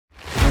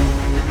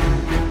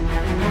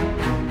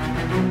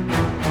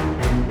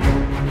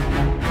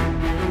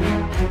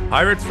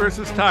Pirates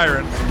versus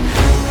tyrants.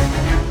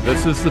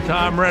 This is the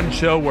Tom Renz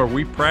Show, where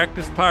we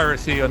practice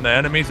piracy on the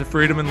enemies of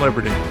freedom and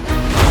liberty.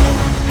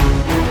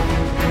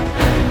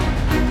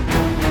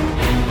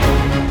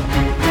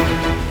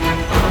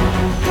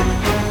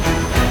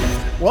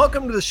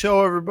 Welcome to the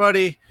show,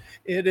 everybody.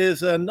 It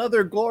is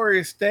another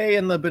glorious day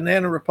in the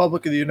Banana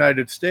Republic of the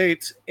United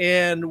States,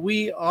 and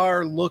we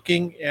are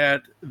looking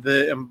at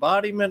the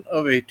embodiment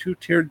of a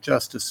two-tiered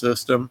justice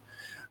system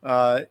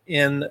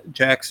in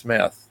Jack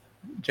Smith.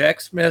 Jack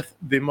Smith,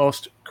 the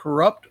most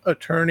corrupt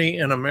attorney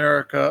in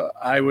America,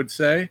 I would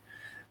say,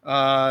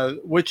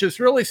 which is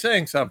really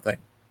saying something,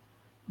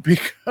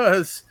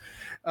 because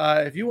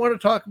if you want to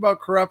talk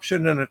about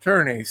corruption in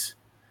attorneys,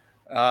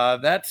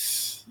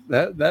 there's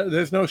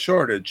no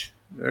shortage.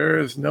 There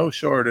is no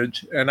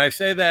shortage, and I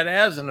say that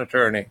as an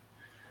attorney.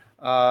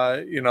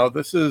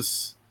 This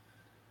is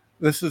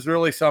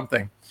really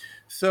something.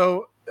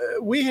 So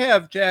we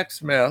have Jack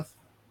Smith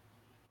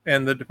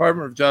and the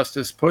Department of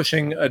Justice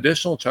pushing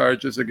additional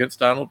charges against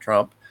Donald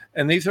Trump,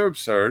 and these are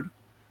absurd,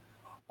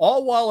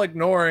 all while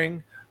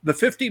ignoring the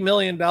 $50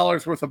 million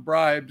worth of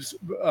bribes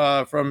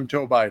from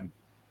Joe Biden.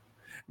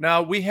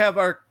 Now, we have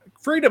our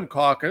Freedom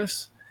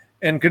Caucus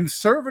and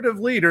conservative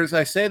leaders,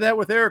 I say that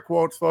with air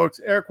quotes, folks,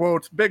 air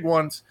quotes, big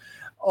ones,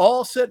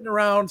 all sitting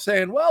around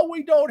saying, well,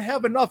 we don't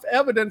have enough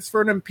evidence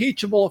for an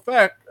impeachable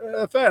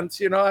offense.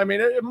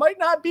 It might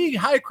not be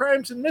high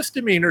crimes and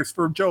misdemeanors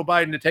for Joe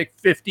Biden to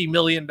take $50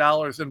 million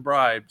in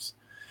bribes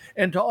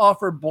and to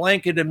offer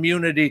blanket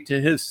immunity to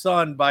his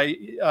son by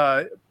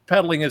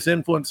peddling his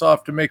influence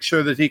off to make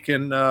sure that he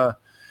can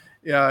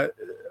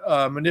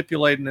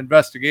manipulate an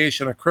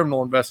investigation, a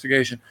criminal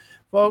investigation.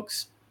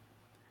 Folks,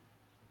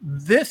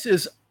 this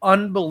is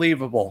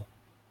unbelievable.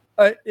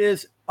 It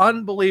is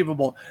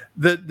unbelievable.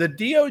 The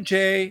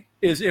DOJ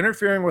is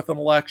interfering with an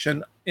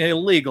election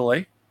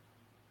illegally.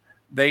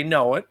 They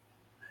know it.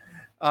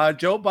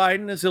 Joe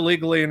Biden is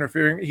illegally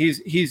interfering.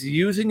 He's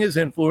using his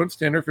influence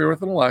to interfere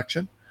with an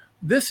election.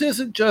 This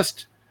isn't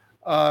just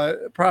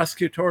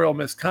prosecutorial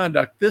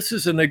misconduct. This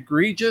is an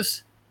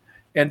egregious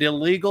and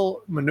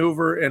illegal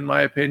maneuver, in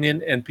my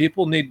opinion, and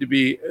people need to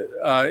be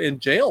in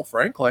jail,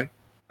 frankly.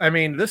 I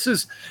mean,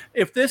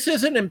 if this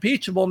isn't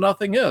impeachable,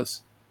 nothing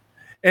is.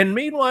 And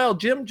meanwhile,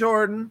 Jim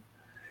Jordan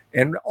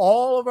and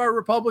all of our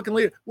Republican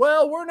leaders,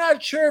 well, we're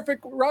not sure if it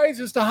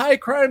rises to high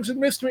crimes and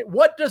misdemeanors.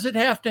 What does it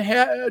have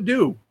to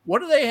do? What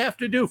do they have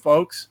to do,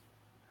 folks?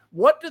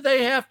 What do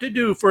they have to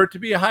do for it to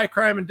be a high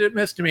crime and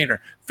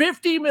misdemeanor?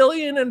 $50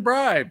 million in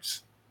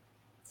bribes.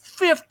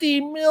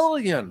 $50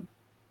 million.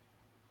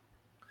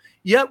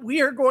 Yet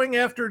we are going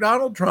after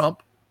Donald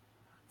Trump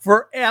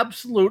for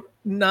absolute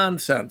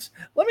nonsense.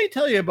 Let me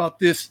tell you about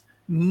this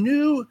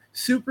new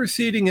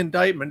superseding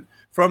indictment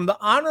from the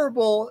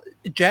Honorable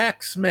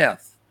Jack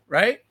Smith,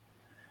 right?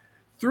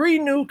 3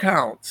 new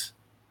counts.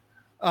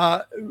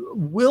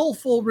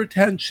 Willful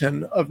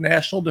retention of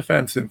national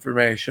defense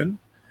information,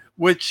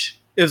 which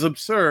is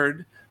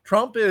absurd.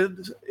 Trump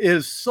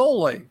is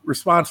solely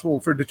responsible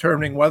for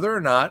determining whether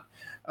or not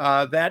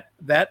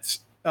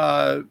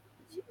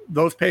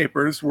those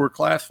papers were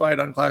classified,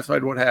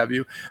 unclassified, what have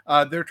you.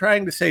 They're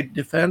trying to say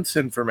defense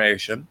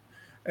information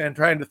and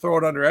trying to throw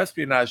it under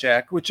Espionage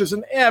Act, which is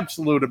an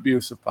absolute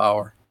abuse of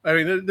power. I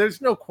mean,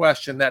 there's no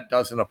question that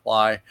doesn't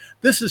apply.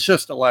 This is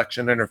just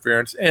election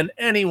interference, and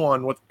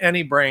anyone with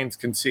any brains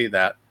can see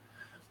that.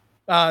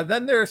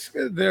 Then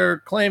they're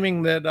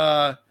claiming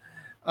that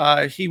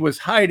he was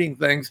hiding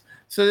things.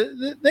 So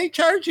they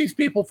charge these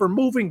people for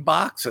moving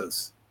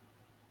boxes.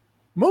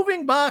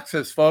 Moving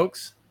boxes,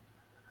 folks.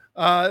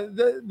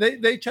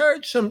 They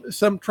charge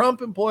some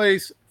Trump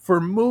employees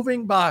for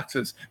moving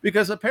boxes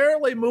because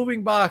apparently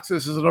moving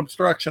boxes is an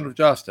obstruction of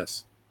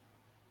justice.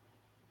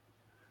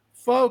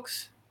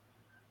 Folks,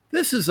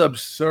 this is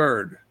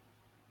absurd.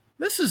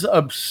 This is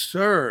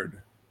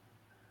absurd.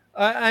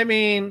 I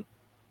mean,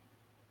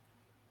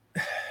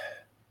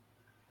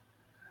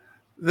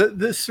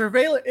 the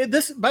surveillance.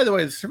 This, by the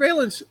way, the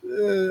surveillance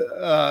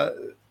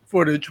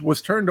footage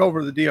was turned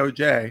over to the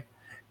DOJ.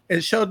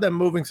 It showed them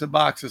moving some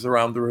boxes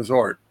around the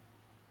resort.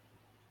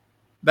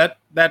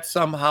 That's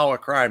somehow a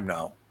crime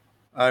now.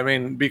 I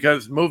mean,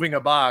 because moving a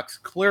box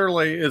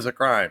clearly is a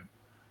crime.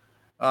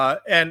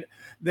 And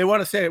they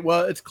want to say,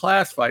 well, it's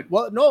classified.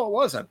 Well, no, it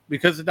wasn't,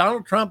 because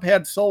Donald Trump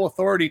had sole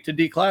authority to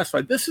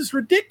declassify. This is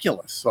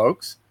ridiculous,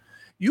 folks.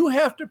 You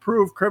have to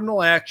prove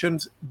criminal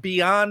actions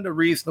beyond a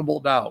reasonable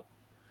doubt.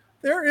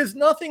 There is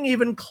nothing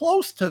even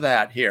close to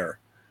that here.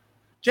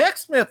 Jack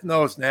Smith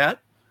knows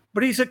that,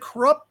 but he's a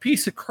corrupt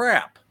piece of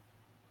crap.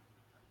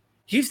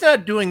 He's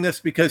not doing this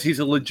because he's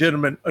a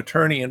legitimate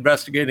attorney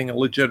investigating a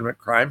legitimate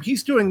crime.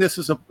 He's doing this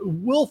as a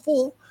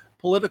willful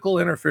political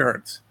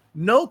interference.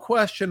 No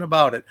question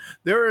about it.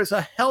 There is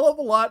a hell of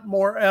a lot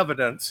more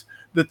evidence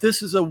that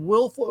this is a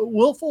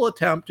willful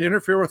attempt to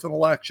interfere with an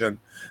election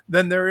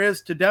than there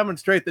is to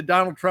demonstrate that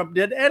Donald Trump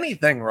did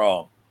anything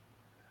wrong.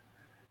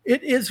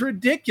 It is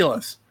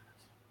ridiculous.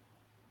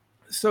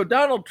 So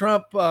Donald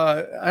Trump,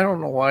 I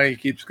don't know why he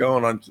keeps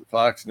going on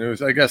Fox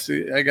News. I guess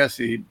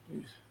he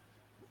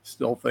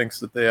still thinks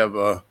that they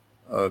have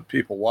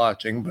people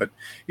watching, but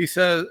he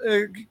says,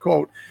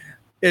 quote,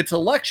 "It's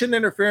election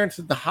interference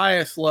at the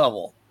highest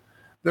level.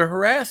 They're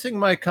harassing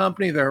my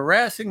company, they're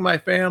harassing my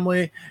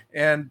family,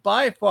 and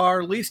by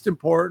far, least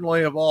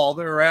importantly of all,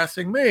 they're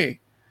harassing me."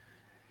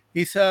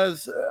 He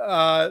says,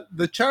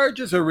 "The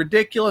charges are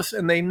ridiculous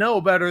and they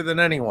know better than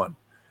anyone.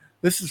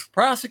 This is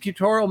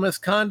prosecutorial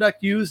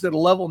misconduct used at a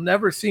level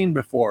never seen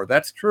before."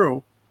 That's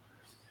true.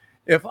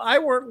 "If I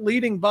weren't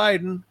leading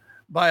Biden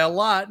by a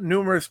lot in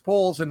numerous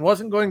polls and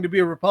wasn't going to be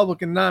a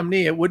Republican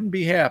nominee, it wouldn't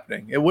be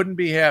happening. It wouldn't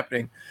be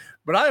happening.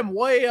 But I'm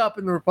way up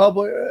in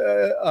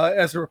the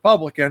as a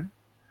Republican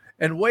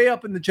and way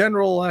up in the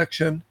general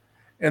election,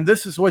 and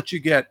this is what you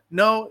get."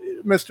 No,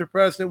 Mr.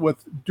 President,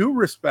 with due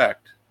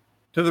respect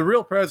to the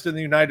real president of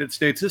the United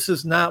States, this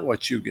is not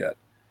what you get.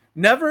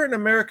 Never in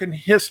American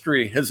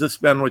history has this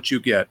been what you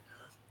get.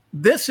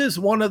 This is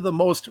one of the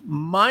most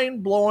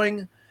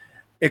mind-blowing,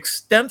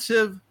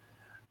 extensive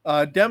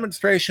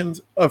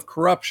demonstrations of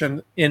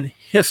corruption in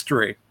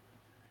history,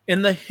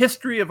 in the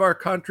history of our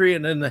country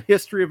and in the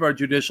history of our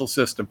judicial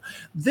system.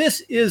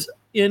 This is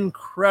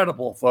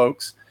incredible,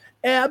 folks.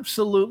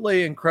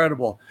 Absolutely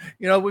incredible.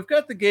 You know, we've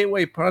got the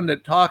Gateway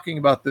Pundit talking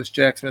about this,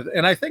 Jack Smith,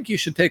 and I think you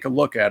should take a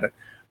look at it.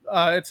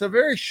 It's a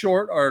very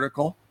short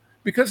article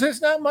because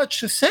there's not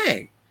much to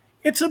say.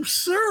 It's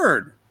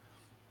absurd.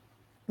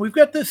 We've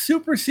got this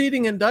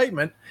superseding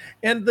indictment,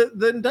 and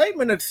the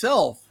indictment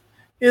itself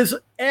is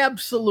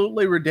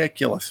absolutely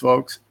ridiculous,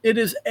 folks. It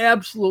is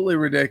absolutely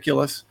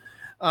ridiculous.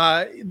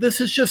 This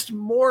is just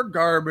more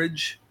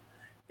garbage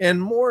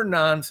and more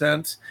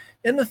nonsense.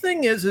 And the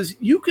thing is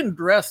you can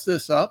dress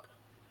this up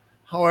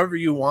however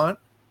you want.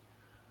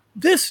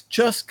 This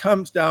just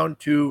comes down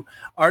to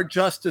our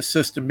justice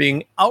system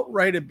being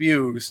outright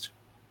abused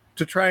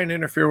to try and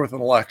interfere with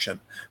an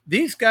election.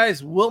 These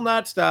guys will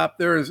not stop.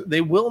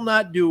 They will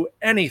not do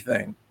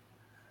anything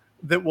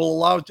that will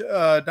allow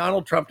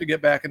Donald Trump to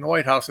get back in the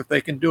White House if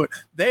they can do it.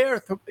 They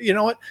are, you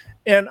know what?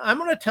 And I'm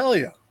going to tell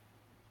you,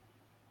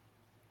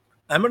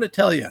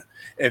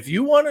 if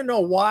you want to know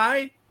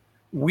why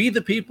we,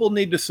 the people,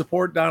 need to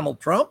support Donald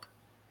Trump,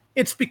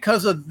 it's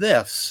because of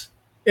this.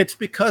 It's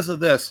because of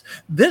this.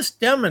 This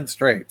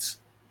demonstrates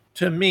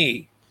to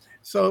me.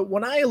 So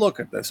when I look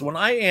at this, when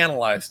I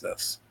analyze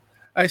this,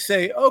 I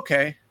say,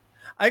 okay,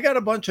 I got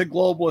a bunch of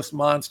globalist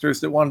monsters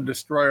that want to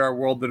destroy our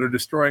world, that are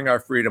destroying our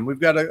freedom. We've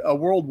got a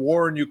world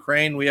war in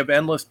Ukraine. We have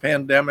endless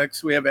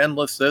pandemics. We have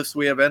endless this.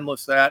 We have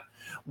endless that.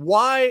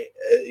 Why,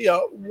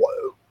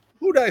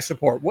 who do I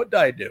support? What do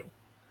I do?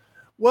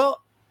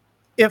 Well,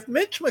 if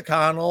Mitch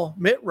McConnell,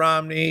 Mitt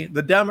Romney,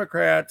 the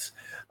Democrats,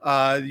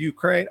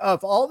 Ukraine,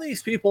 if all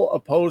these people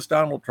oppose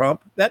Donald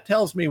Trump, that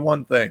tells me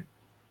one thing.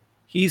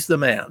 He's the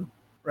man,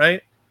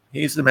 right?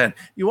 He's the man.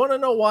 You want to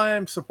know why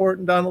I'm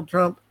supporting Donald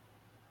Trump?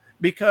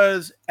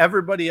 Because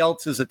everybody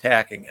else is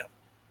attacking him.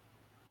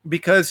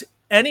 Because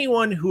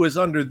anyone who is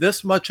under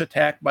this much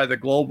attack by the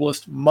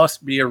globalists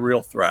must be a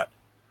real threat.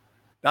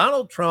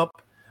 Donald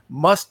Trump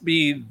must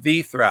be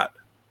the threat.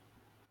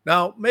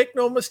 Now, make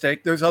no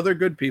mistake, there's other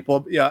good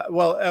people. Yeah,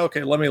 well,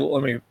 okay, let me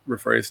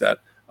rephrase that.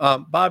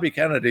 Bobby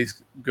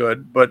Kennedy's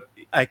good, but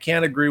I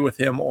can't agree with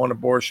him on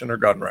abortion or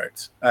gun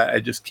rights. I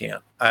just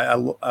can't. I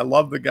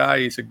love the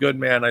guy. He's a good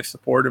man. I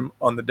support him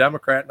on the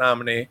Democrat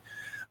nominee.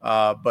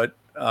 But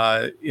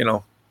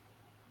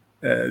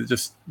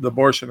just the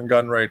abortion and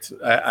gun rights,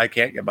 I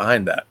can't get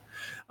behind that.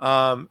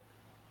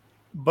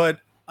 But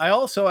I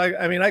also,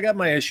 I got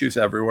my issues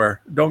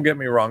everywhere. Don't get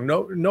me wrong.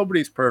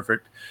 Nobody's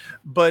perfect.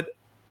 But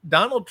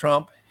Donald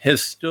Trump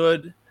has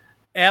stood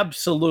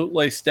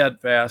absolutely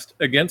steadfast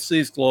against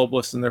these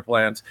globalists and their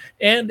plans.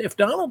 And if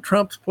Donald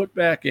Trump's put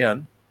back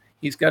in,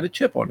 he's got a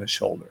chip on his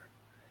shoulder.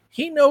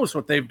 He knows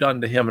what they've done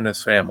to him and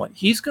his family.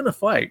 He's going to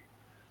fight.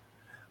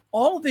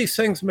 All of these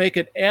things make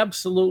it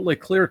absolutely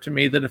clear to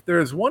me that if there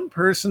is one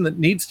person that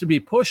needs to be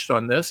pushed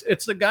on this,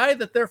 it's the guy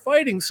that they're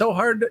fighting so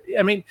hard.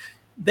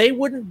 They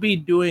wouldn't be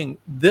doing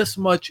this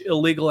much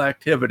illegal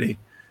activity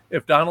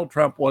if Donald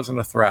Trump wasn't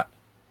a threat,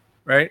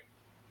 right?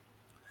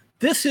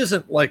 This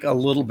isn't like a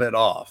little bit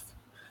off.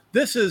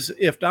 This is,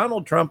 if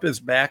Donald Trump is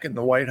back in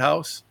the White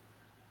House,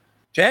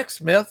 Jack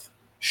Smith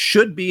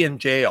should be in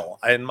jail,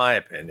 in my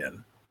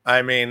opinion.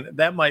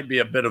 That might be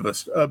a bit of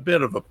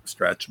a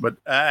stretch, but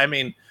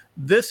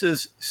this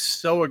is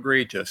so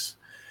egregious.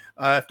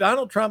 If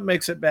Donald Trump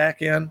makes it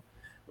back in,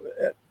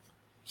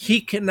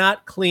 he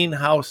cannot clean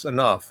house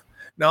enough.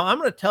 Now, I'm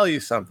going to tell you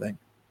something.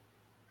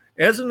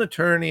 As an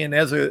attorney and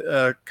as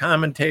a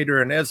commentator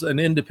and as an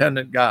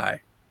independent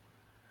guy,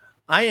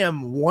 I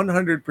am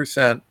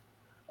 100%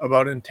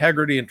 about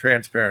integrity and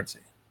transparency.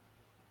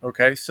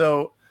 Okay,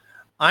 so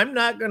I'm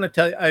not going to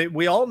tell you.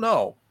 We all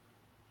know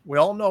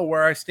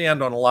where I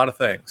stand on a lot of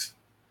things,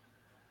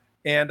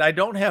 and I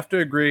don't have to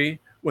agree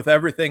with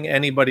everything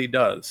anybody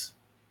does.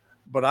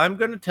 But I'm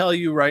going to tell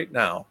you right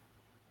now,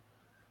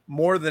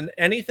 more than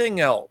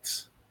anything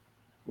else,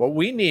 what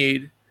we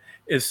need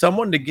is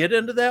someone to get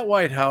into that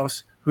White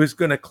House who's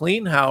going to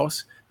clean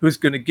house, who's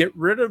going to get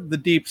rid of the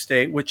deep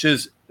state, which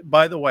is,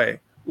 by the way,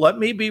 let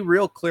me be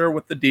real clear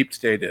what the deep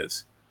state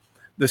is.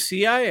 The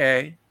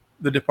CIA,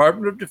 the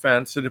Department of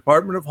Defense, the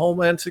Department of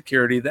Homeland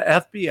Security, the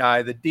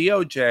FBI, the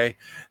DOJ.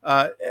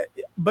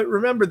 But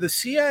remember, the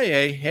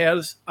CIA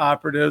has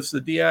operatives,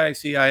 the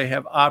DICI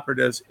have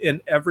operatives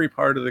in every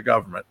part of the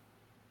government,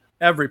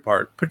 every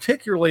part,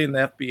 particularly in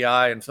the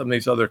FBI and some of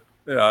these other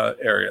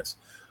areas.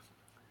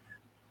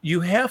 You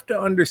have to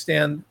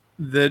understand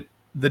that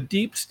the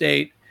deep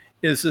state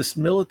is this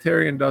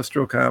military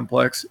industrial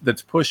complex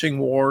that's pushing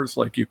wars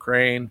like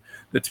Ukraine,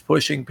 that's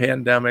pushing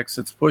pandemics,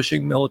 that's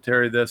pushing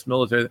military this,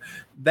 military that.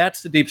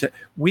 That's the deep state.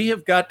 We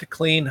have got to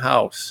clean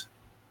house.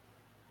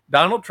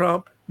 Donald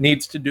Trump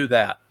needs to do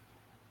that.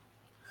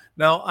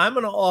 Now, I'm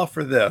going to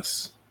offer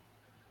this.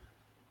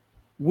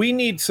 We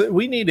need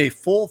a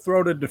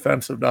full-throated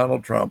defense of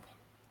Donald Trump.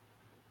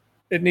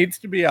 It needs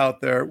to be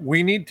out there.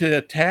 We need to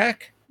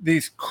attack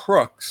these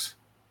crooks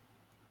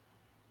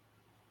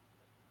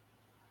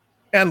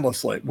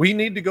endlessly. We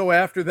need to go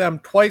after them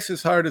twice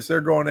as hard as they're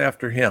going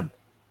after him.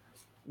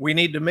 We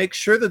need to make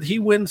sure that he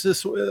wins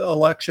this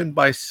election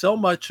by so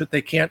much that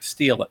they can't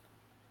steal it,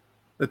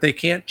 that they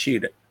can't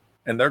cheat it.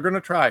 And they're going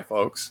to try,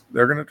 folks.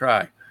 They're going to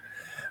try.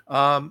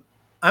 I'm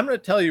going to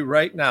tell you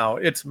right now,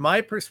 it's my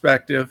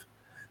perspective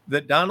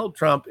that Donald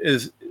Trump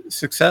is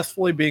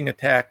successfully being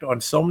attacked on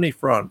so many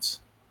fronts.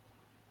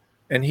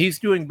 And he's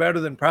doing better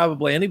than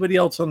probably anybody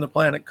else on the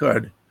planet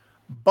could.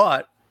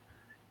 But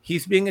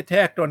he's being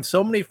attacked on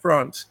so many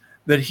fronts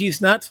that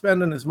he's not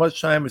spending as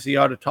much time as he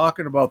ought to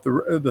talking about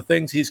the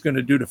things he's going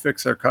to do to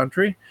fix our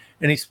country.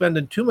 And he's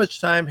spending too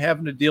much time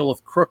having to deal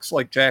with crooks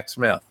like Jack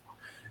Smith.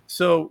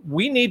 So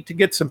we need to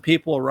get some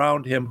people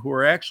around him who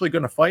are actually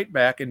going to fight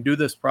back and do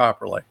this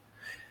properly.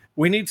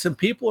 We need some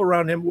people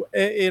around him.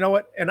 You know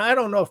what? And I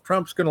don't know if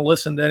Trump's going to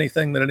listen to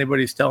anything that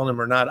anybody's telling him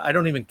or not. I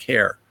don't even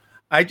care.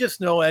 I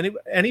just know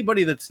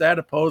anybody that's that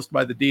opposed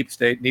by the deep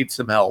state needs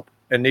some help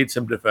and needs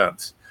some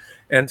defense.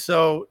 And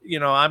so, you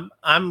know,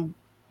 I'm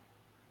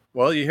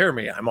well, you hear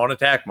me. I'm on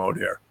attack mode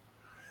here.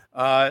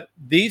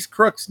 These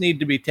crooks need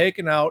to be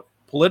taken out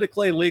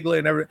politically, legally,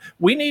 and everything.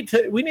 We need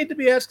to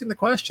be asking the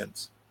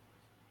questions.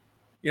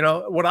 You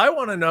know, what I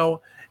want to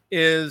know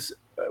is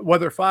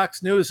whether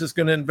Fox News is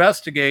going to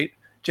investigate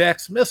Jack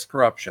Smith's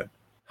corruption.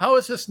 How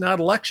is this not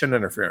election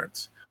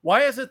interference?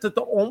 Why is it that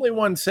the only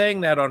one saying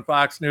that on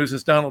Fox News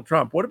is Donald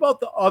Trump? What about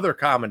the other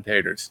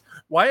commentators?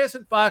 Why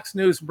isn't Fox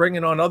News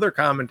bringing on other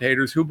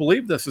commentators who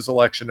believe this is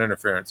election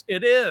interference?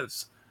 It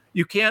is.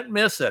 You can't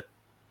miss it.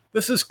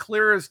 This is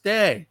clear as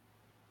day.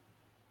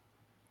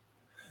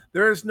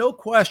 There is no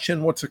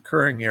question what's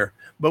occurring here,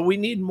 but we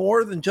need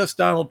more than just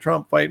Donald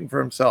Trump fighting for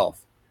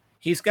himself.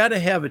 He's got to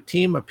have a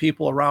team of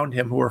people around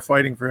him who are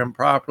fighting for him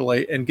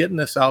properly and getting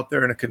this out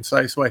there in a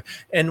concise way.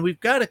 And we've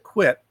got to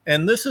quit.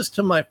 And this is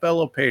to my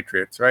fellow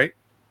patriots, right?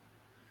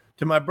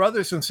 To my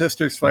brothers and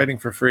sisters fighting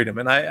for freedom.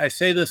 And I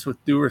say this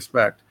with due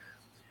respect.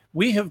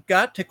 We have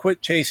got to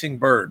quit chasing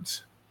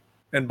birds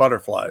and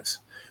butterflies.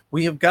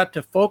 We have got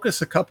to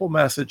focus a couple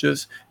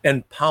messages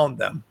and pound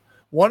them.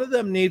 One of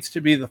them needs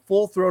to be the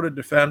full-throated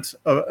defense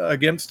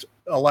against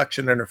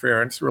election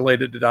interference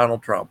related to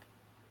Donald Trump.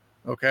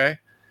 Okay?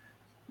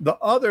 The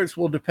others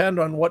will depend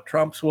on what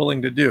Trump's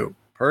willing to do.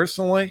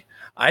 Personally,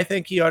 I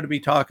think he ought to be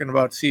talking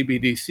about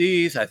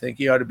CBDCs. I think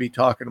he ought to be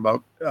talking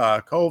about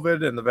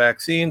COVID and the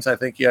vaccines. I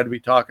think he ought to be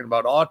talking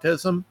about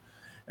autism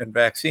and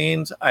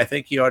vaccines. I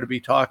think he ought to be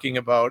talking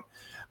about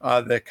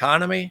the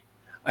economy.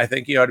 I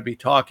think he ought to be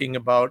talking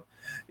about,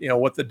 you know,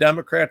 what the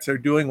Democrats are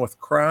doing with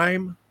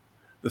crime,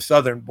 the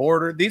southern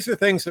border. These are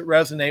things that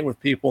resonate with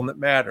people and that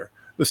matter.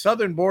 The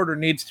southern border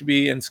needs to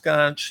be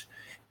ensconced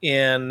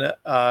in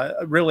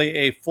really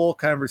a full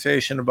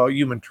conversation about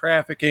human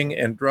trafficking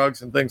and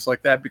drugs and things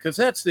like that, because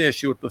that's the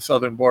issue with the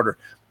southern border.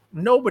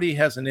 Nobody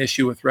has an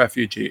issue with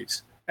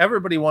refugees.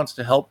 Everybody wants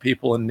to help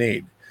people in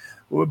need,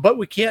 but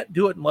we can't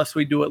do it unless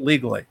we do it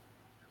legally.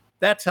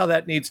 That's how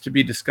that needs to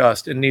be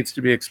discussed and needs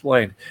to be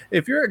explained.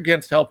 If you're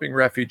against helping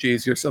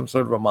refugees, you're some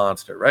sort of a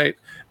monster, right?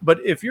 But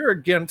if you're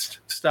against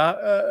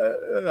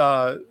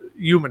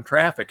human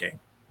trafficking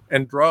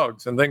and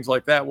drugs and things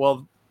like that,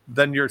 well,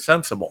 then you're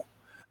sensible.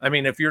 I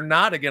mean, if you're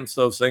not against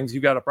those things, you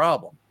got a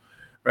problem,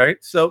 right?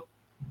 So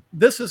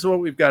this is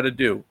what we've got to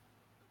do.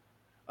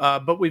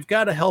 But we've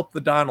got to help the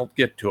Donald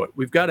get to it.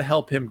 We've got to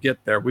help him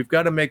get there. We've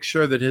got to make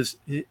sure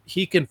that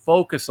he can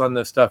focus on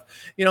this stuff.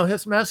 You know,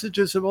 his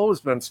messages have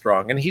always been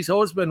strong, and he's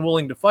always been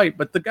willing to fight.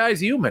 But the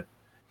guy's human.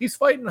 He's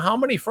fighting how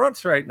many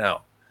fronts right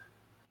now?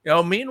 You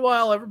know,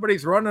 meanwhile,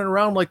 everybody's running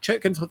around like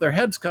chickens with their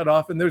heads cut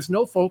off, and there's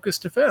no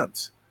focused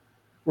defense.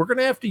 We're going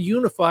to have to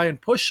unify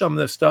and push some of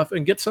this stuff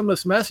and get some of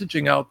this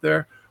messaging out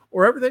there,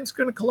 or everything's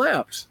going to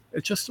collapse.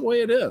 It's just the way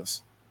it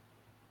is.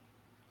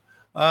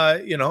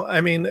 You know,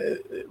 I mean,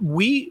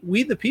 we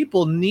the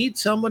people need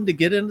someone to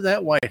get into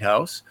that White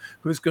House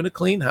who's going to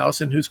clean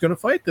house and who's going to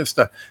fight this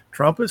stuff.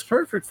 Trump is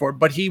perfect for it,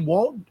 but he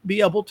won't be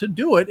able to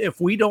do it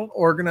if we don't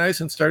organize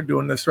and start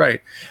doing this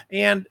right.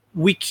 And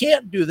we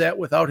can't do that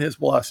without his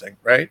blessing,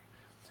 right?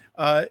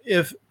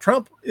 If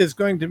Trump is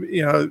going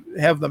to,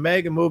 have the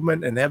MAGA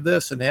movement and have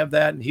this and have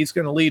that, and he's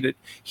going to lead it,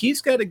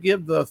 he's got to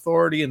give the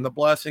authority and the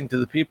blessing to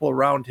the people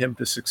around him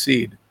to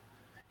succeed.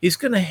 He's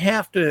going to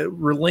have to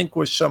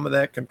relinquish some of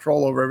that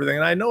control over everything.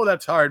 And I know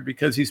that's hard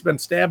because he's been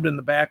stabbed in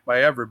the back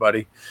by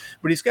everybody,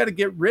 but he's got to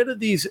get rid of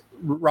these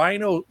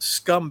rhino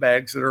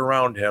scumbags that are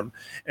around him.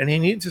 And he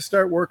needs to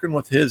start working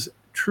with his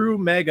true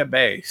mega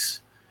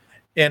base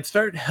and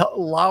start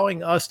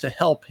allowing us to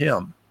help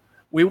him.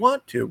 We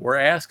want to, we're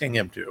asking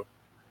him to.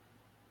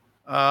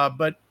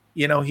 But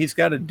he's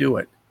got to do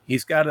it.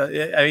 He's got to,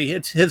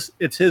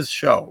 it's his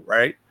show,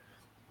 right?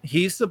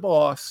 He's the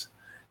boss.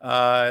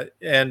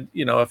 And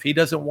if he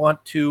doesn't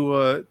want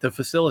to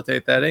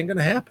facilitate that, ain't going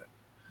to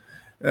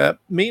happen.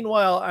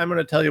 Meanwhile, I'm going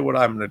to tell you what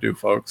I'm going to do,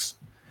 folks.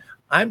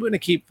 I'm going to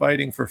keep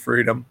fighting for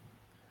freedom.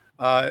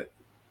 I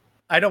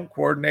don't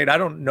coordinate. I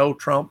don't know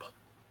Trump.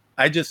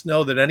 I just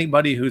know that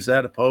anybody who's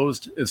that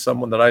opposed is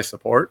someone that I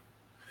support.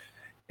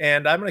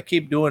 And I'm going to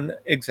keep doing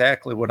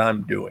exactly what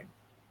I'm doing.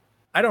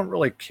 I don't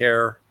really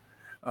care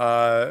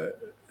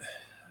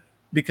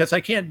because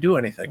I can't do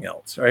anything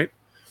else, right?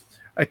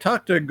 I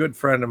talked to a good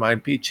friend of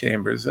mine, Pete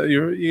Chambers.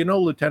 You know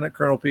Lieutenant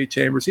Colonel Pete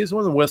Chambers. He's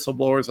one of the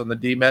whistleblowers on the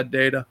DMED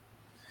data.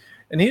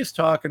 And he's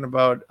talking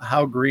about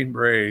how Green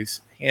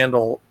Berets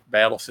handle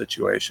battle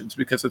situations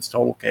because it's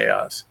total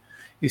chaos.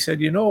 He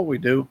said, you know what we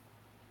do?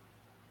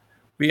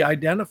 We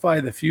identify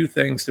the few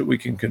things that we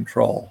can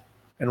control,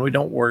 and we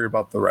don't worry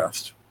about the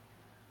rest.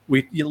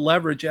 You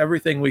leverage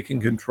everything we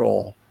can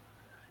control,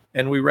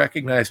 and we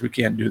recognize we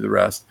can't do the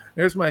rest.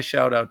 There's my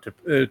shout out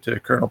to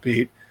Colonel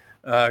Pete.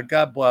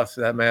 God bless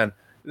that man.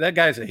 That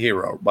guy's a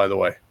hero, by the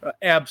way,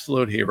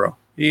 absolute hero.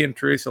 He and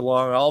Teresa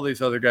Long, all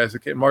these other guys,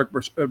 Mark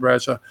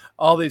Brescia,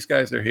 all these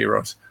guys are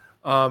heroes.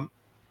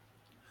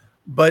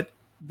 But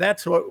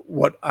that's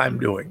what I'm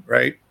doing,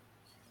 right?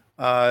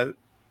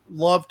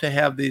 Love to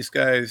have these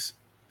guys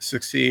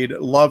succeed.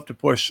 Love to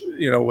push,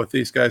 with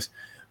these guys.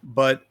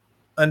 But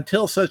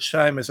until such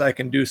time as I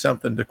can do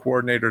something to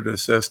coordinate or to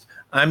assist,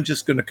 I'm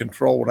just going to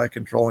control what I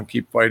control and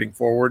keep fighting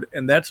forward.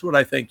 And that's what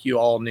I think you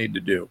all need to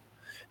do.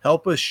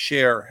 Help us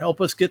share.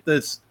 Help us get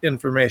this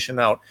information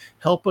out.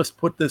 Help us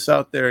put this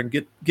out there and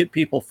get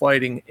people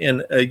fighting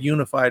in a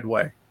unified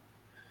way.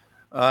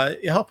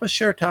 Help us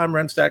share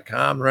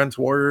TomRenz.com, Renz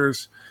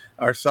Warriors,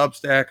 our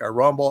Substack, our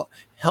Rumble.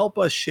 Help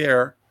us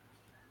share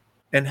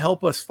and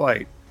help us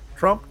fight.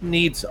 Trump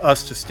needs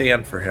us to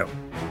stand for him.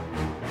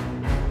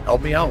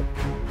 Help me out.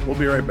 We'll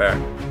be right back.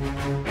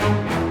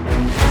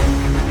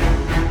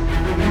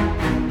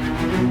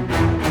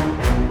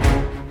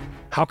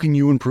 How can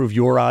you improve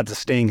your odds of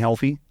staying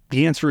healthy?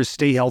 The answer is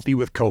stay healthy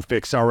with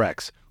Cofix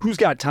RX. Who's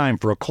got time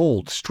for a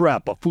cold,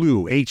 strep, a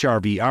flu,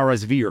 HRV,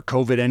 RSV, or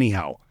COVID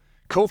anyhow?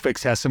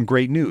 Cofix has some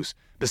great news.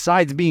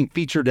 Besides being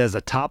featured as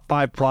a top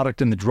 5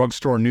 product in the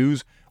drugstore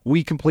news,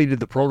 we completed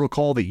the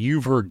protocol that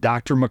you've heard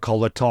Dr.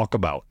 McCullough talk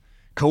about.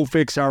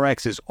 Cofix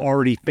RX is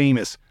already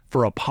famous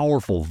for a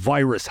powerful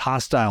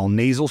virus-hostile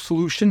nasal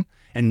solution,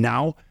 and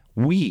now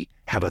we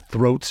have a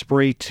throat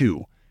spray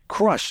too.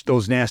 Crush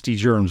those nasty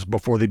germs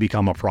before they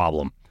become a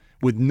problem.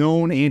 With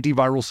known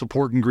antiviral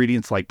support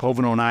ingredients like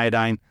povidone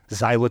iodine,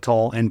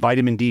 xylitol, and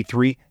vitamin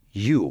D3,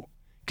 you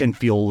can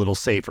feel a little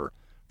safer.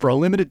 For a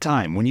limited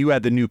time, when you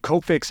add the new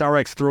Cofix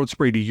RX throat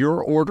spray to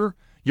your order,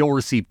 you'll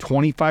receive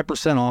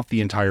 25% off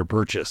the entire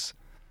purchase.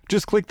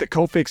 Just click the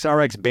Cofix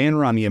RX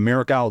banner on the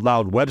America Out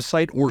Loud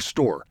website or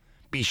store.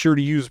 Be sure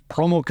to use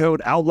promo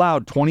code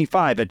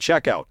OUTLOUD25 at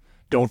checkout.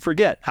 Don't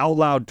forget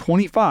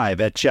OUTLOUD25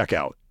 at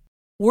checkout.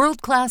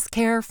 World-class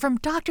care from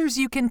doctors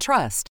you can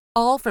trust,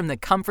 all from the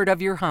comfort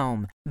of your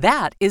home.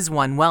 That is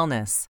One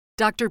Wellness.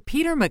 Dr.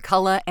 Peter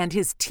McCullough and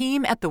his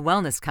team at The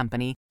Wellness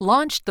Company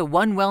launched the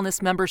One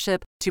Wellness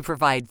membership to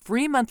provide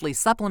free monthly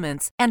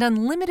supplements and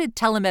unlimited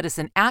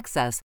telemedicine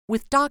access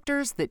with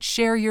doctors that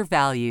share your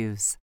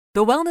values.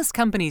 The Wellness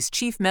Company's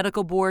Chief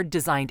Medical Board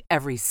designed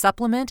every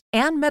supplement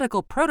and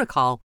medical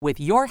protocol with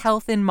your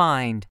health in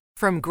mind.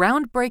 From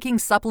groundbreaking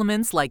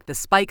supplements like the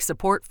Spike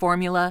Support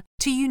Formula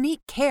to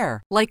unique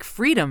care like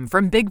Freedom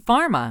from Big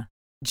Pharma.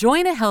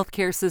 Join a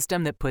healthcare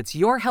system that puts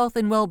your health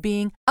and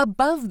well-being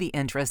above the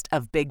interest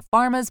of Big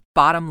Pharma's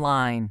bottom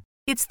line.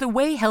 It's the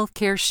way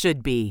healthcare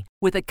should be,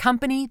 with a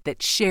company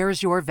that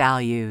shares your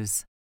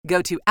values.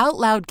 Go to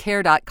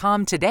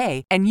OutLoudCare.com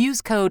today and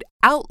use code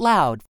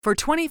OUTLOUD for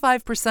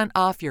 25%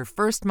 off your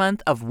first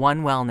month of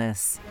One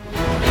Wellness.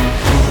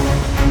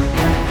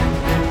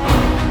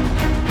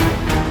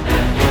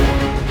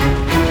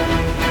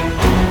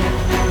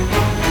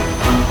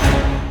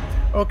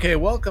 Okay,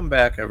 welcome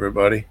back,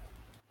 everybody.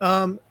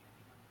 So,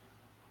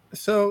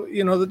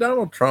 the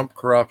Donald Trump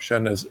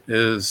corruption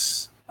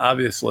is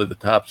obviously the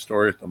top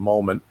story at the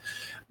moment,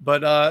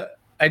 but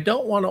I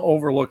don't want to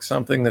overlook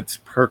something that's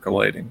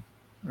percolating,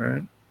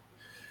 right?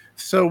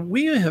 So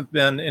we have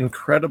been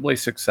incredibly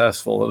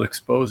successful at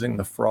exposing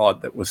the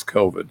fraud that was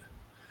COVID,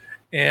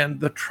 and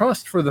the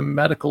trust for the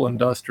medical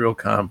industrial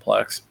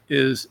complex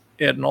is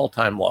at an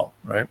all-time low,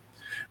 right?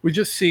 We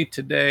just see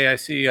today, I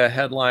see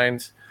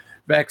headlines,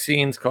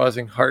 vaccines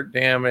causing heart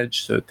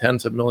damage to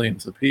tens of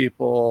millions of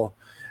people.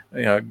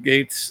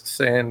 Gates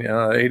saying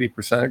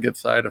 80% get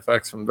side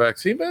effects from the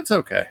vaccine, but it's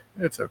okay.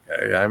 It's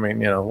okay. I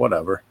mean,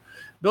 whatever.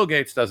 Bill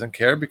Gates doesn't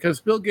care because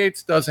Bill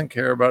Gates doesn't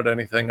care about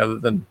anything other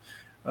than,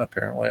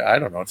 apparently, I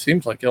don't know. It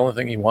seems like the only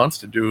thing he wants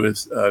to do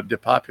is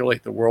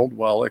depopulate the world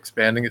while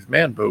expanding his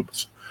man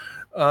boobs.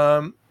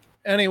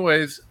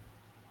 Anyways,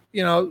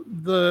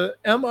 the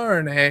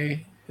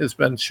mRNA has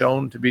been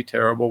shown to be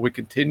terrible. We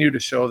continue to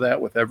show that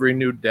with every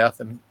new death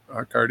and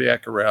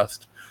cardiac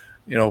arrest.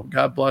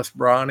 God bless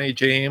Bronny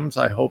James.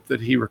 I hope that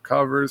he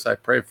recovers. I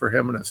pray for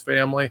him and his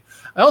family.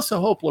 I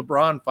also hope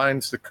LeBron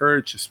finds the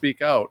courage to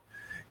speak out.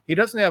 He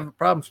doesn't have a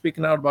problem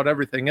speaking out about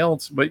everything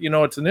else, but,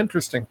 it's an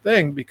interesting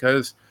thing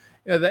because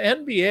the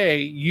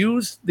NBA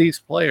used these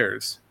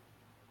players.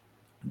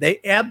 They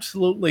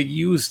absolutely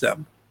used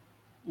them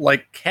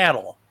like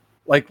cattle,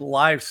 like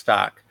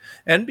livestock.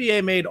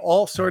 NBA made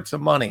all sorts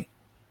of money.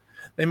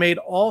 They made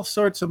all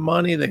sorts of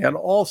money. They had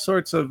all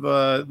sorts of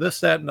this,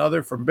 that, and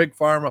other from Big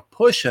Pharma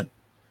pushing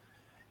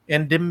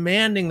and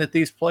demanding that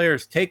these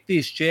players take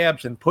these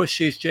jabs and push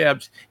these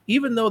jabs,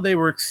 even though they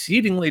were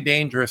exceedingly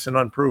dangerous and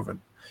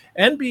unproven.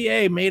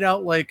 NBA made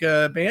out like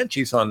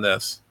banshees on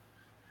this.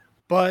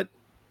 But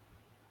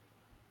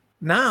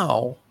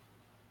now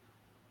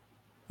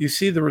you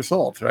see the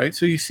results, right?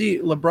 So you see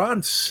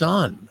LeBron's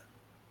son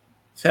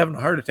is having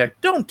a heart attack.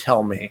 Don't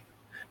tell me.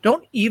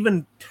 Don't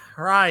even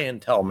try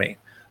and tell me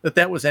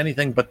that was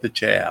anything but the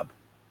jab,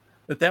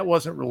 that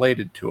wasn't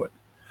related to it.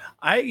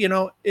 Are you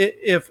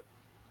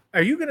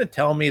going to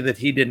tell me that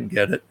he didn't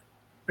get it?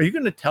 Are you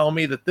going to tell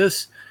me that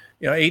this,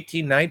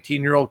 18,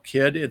 19-year-old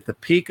kid at the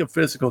peak of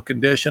physical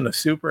condition, a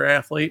super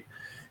athlete,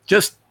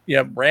 just,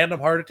 random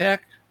heart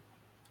attack?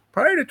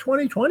 Prior to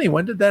 2020,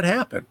 when did that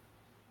happen?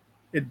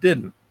 It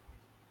didn't.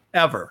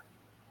 Ever.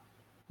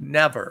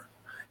 Never.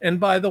 And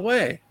by the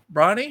way,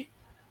 Bronny,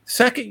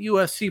 second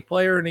USC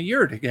player in a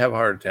year to have a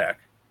heart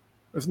attack.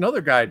 There's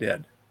another guy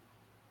did.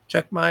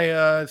 Check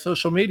my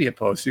social media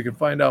posts. You can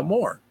find out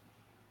more.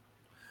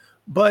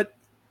 But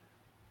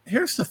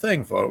here's the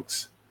thing,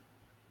 folks.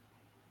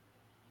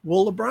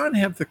 Will LeBron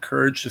have the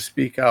courage to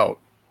speak out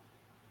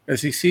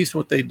as he sees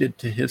what they did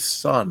to his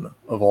son,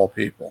 of all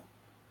people?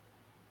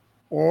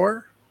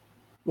 Or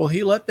will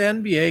he let the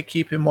NBA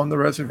keep him on the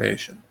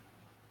reservation?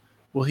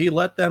 Will he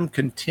let them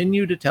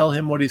continue to tell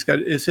him what he's got?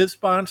 Is his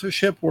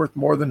sponsorship worth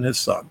more than his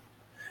son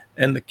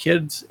and the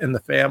kids and the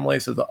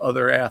families of the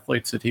other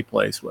athletes that he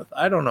plays with?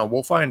 I don't know.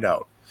 We'll find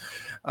out.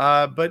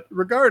 But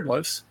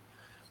regardless,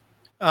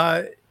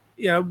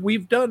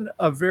 we've done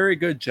a very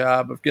good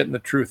job of getting the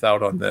truth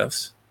out on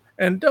this.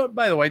 And don't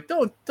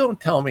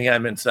tell me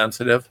I'm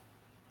insensitive.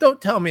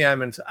 Don't tell me I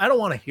don't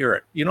want to hear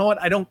it. You know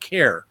what? I don't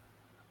care.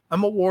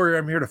 I'm a warrior.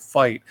 I'm here to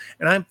fight.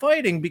 And I'm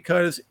fighting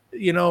because,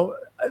 no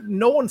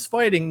one's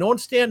fighting. No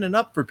one's standing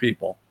up for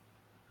people.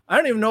 I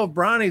don't even know if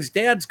Bronny's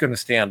dad's going to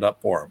stand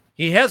up for him.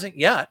 He hasn't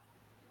yet.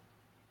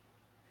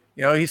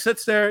 He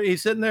sits there,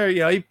 he's sitting there,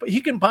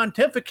 he can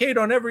pontificate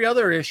on every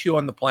other issue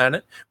on the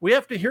planet. We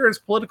have to hear his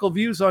political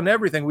views on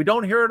everything. We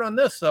don't hear it on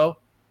this, though.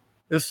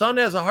 His son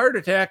has a heart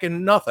attack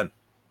and nothing.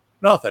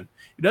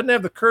 He doesn't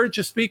have the courage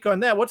to speak on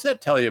that. What's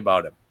that tell you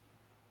about him?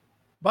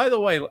 By the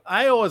way,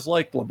 I always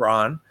liked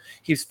LeBron.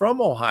 He's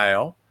from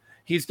Ohio.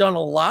 He's done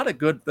a lot of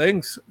good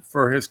things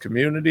for his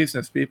communities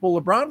and his people.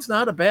 LeBron's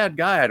not a bad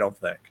guy, I don't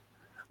think.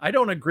 I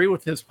don't agree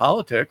with his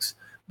politics,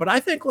 but I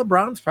think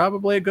LeBron's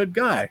probably a good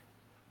guy.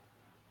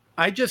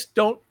 I just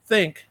don't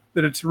think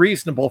that it's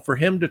reasonable for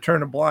him to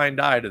turn a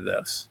blind eye to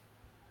this.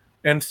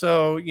 And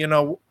so,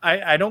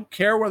 I don't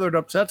care whether it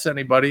upsets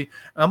anybody.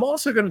 I'm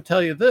also going to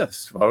tell you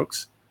this,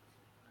 folks.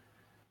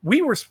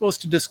 We were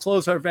supposed to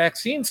disclose our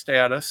vaccine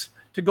status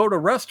to go to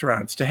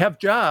restaurants, to have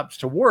jobs,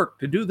 to work,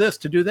 to do this,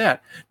 to do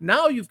that.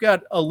 Now you've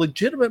got a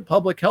legitimate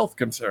public health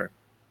concern.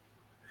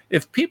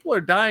 If people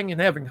are dying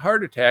and having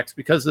heart attacks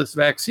because of this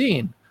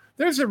vaccine,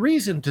 there's a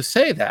reason to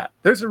say that.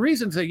 There's a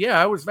reason to say, yeah,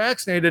 I was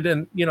vaccinated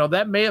and,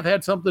 that may have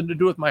had something to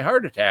do with my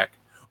heart attack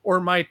or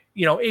my,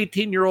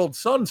 18-year-old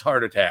son's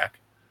heart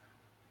attack.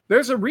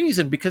 There's a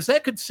reason because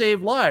that could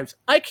save lives.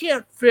 I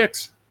can't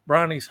fix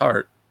Bronny's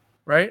heart,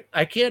 right?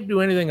 I can't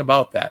do anything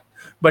about that.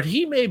 But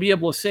he may be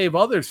able to save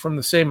others from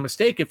the same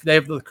mistake if they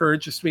have the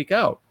courage to speak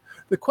out.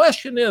 The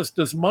question is,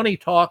 does money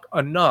talk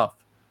enough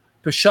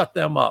to shut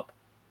them up?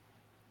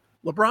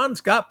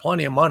 LeBron's got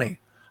plenty of money.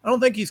 I don't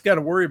think he's got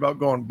to worry about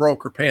going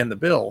broke or paying the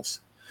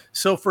bills.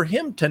 So for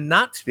him to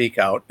not speak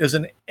out is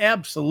an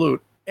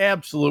absolute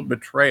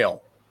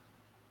betrayal.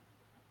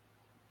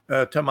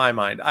 To my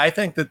mind, I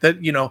think that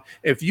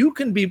if you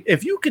can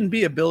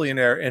be a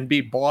billionaire and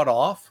be bought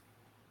off,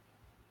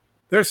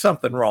 there's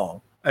something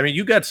wrong. I mean,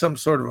 you got some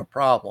sort of a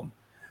problem.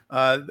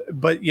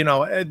 But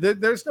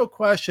there's no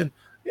question.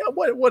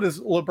 What is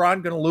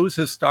LeBron going to lose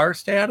his star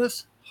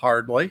status?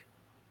 Hardly.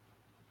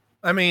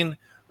 I mean,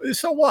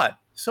 so what?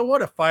 So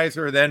what if Pfizer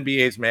or the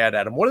NBA is mad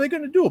at him? What are they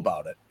going to do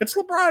about it? It's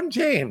LeBron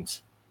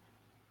James.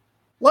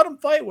 Let him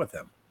fight with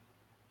him.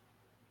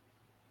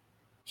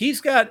 He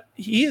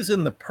is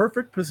in the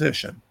perfect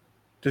position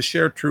to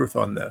share truth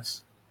on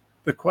this.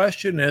 The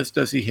question is,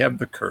 does he have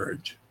the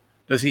courage?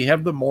 Does he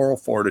have the moral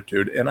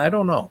fortitude? And I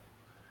don't know.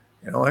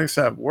 Like I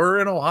said, we're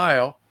in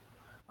Ohio.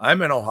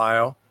 I'm in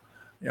Ohio.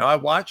 I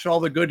watched all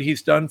the good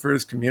he's done for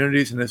his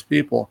communities and his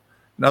people.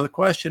 Now, the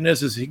question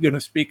is he going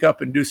to speak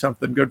up and do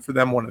something good for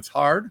them when it's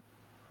hard?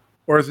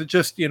 Or is it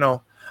just,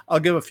 I'll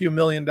give a few $1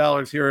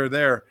 million here or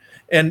there?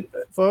 And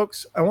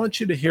folks, I want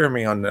you to hear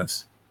me on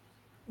this.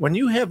 When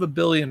you have $1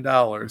 billion,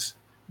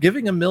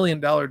 giving $1 million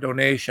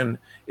donation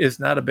is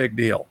not a big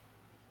deal.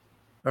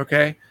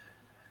 Okay?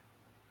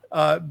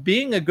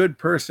 Being a good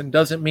person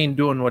doesn't mean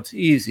doing what's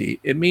easy.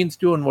 It means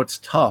doing what's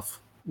tough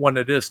when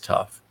it is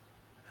tough.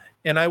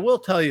 And I will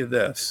tell you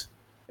this.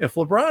 If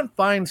LeBron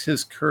finds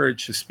his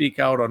courage to speak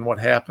out on what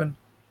happened,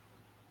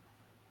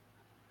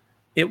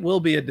 it will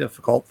be a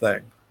difficult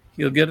thing.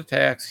 He'll get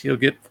attacks. He'll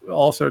get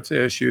all sorts of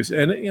issues.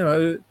 And,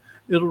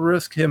 it'll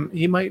risk him.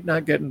 He might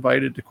not get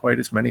invited to quite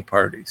as many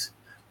parties,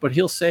 but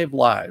he'll save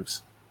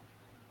lives.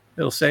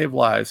 He'll save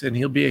lives, and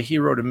he'll be a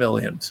hero to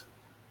millions.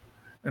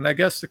 And I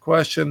guess the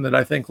question that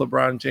I think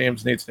LeBron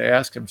James needs to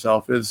ask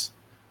himself is,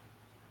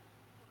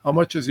 how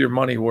much is your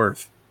money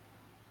worth?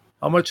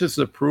 How much is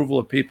the approval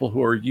of people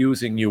who are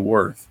using you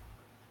worth?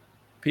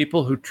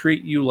 People who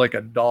treat you like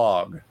a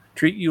dog,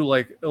 treat you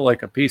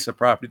like a piece of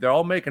property. They're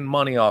all making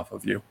money off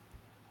of you.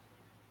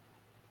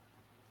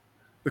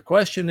 The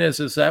question is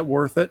that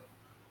worth it?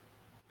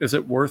 Is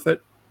it worth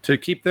it to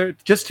keep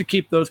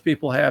those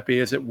people happy?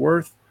 Is it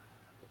worth,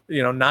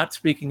 not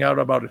speaking out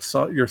about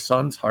your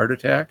son's heart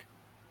attack?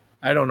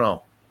 I don't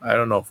know. I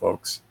don't know,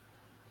 folks.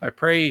 I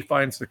pray he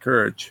finds the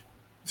courage.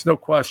 There's no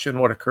question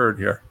what occurred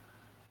here,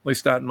 at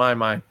least not in my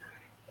mind.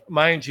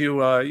 Mind you,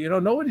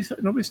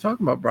 nobody's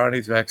talking about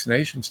Bronny's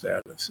vaccination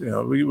status. We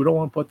don't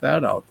want to put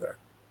that out there.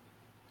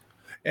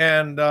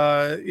 And,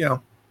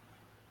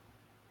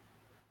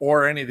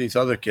 or any of these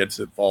other kids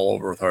that fall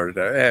over with heart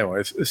attack.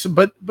 Anyways,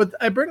 but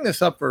I bring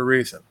this up for a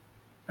reason.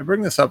 As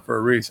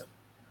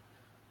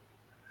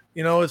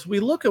we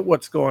look at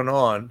what's going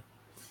on,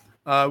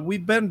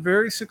 we've been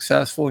very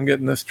successful in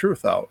getting this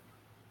truth out.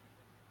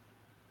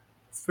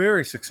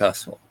 Very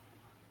successful.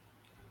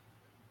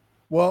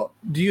 Well,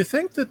 do you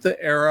think that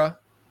the era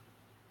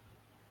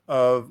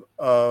of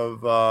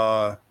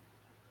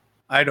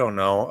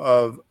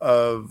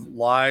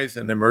lies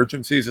and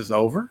emergencies is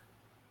over?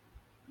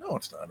 No,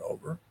 it's not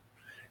over.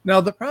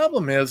 Now, the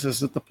problem is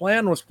that the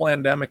plan was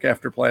pandemic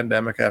after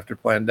pandemic after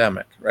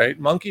pandemic, right?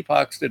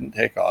 Monkeypox didn't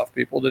take off.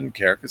 People didn't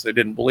care because they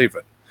didn't believe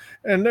it.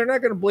 And they're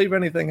not going to believe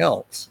anything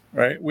else,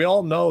 right? We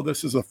all know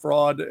this is a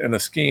fraud and a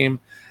scheme.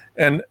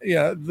 And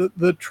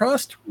the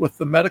trust with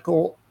the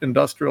medical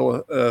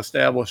industrial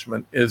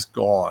establishment is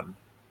gone.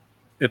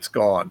 It's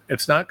gone.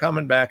 It's not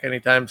coming back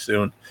anytime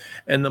soon.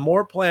 And the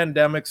more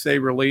pandemics they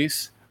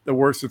release, the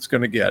worse it's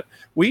going to get.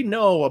 We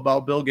know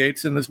about Bill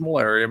Gates and his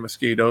malaria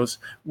mosquitoes.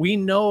 We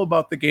know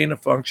about the gain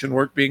of function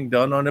work being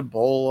done on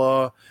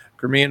Ebola,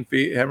 Crimean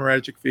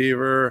hemorrhagic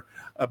fever,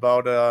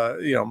 about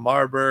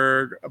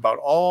Marburg, about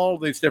all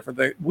these different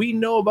things. We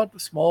know about the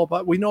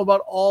smallpox. We know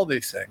about all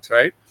these things,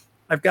 right?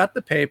 I've got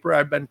the paper.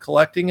 I've been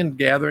collecting and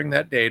gathering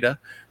that data.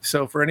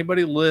 So for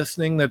anybody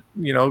listening that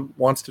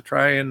wants to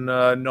try and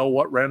know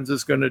what Renz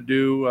is going to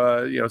do,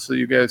 so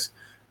you guys,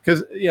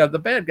 because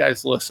the bad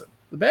guys listen.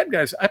 The bad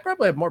guys, I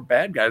probably have more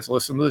bad guys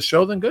listen to the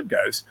show than good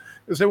guys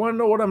because they want to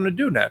know what I'm going to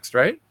do next,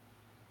 right?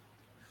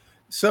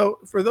 So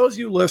for those of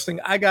you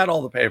listening, I got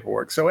all the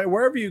paperwork. So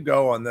wherever you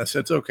go on this,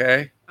 it's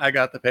okay. I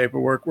got the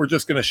paperwork. We're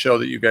just going to show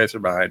that you guys are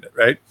behind it,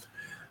 right?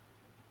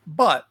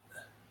 But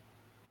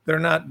they're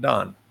not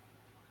done.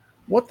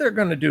 What they're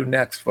going to do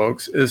next,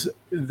 folks, is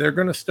they're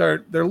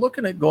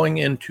looking at going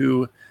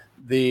into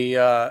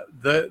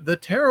the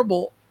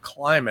terrible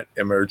climate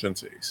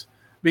emergencies,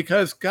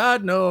 because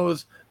God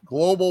knows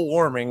global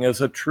warming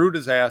is a true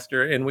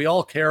disaster, and we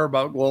all care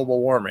about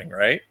global warming,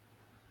 right?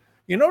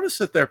 You notice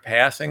that they're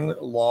passing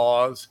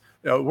laws.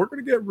 We're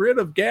going to get rid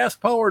of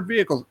gas-powered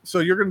vehicles. So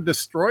you're going to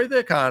destroy the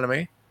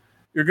economy.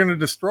 You're going to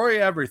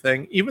destroy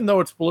everything, even though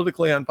it's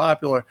politically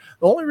unpopular.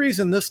 The only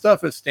reason this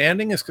stuff is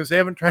standing is because they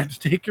haven't tried to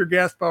take your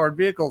gas-powered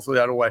vehicles out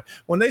of the way.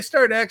 When they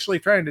start actually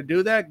trying to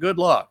do that, good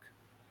luck.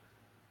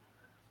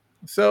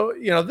 So,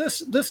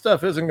 this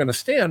stuff isn't going to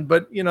stand,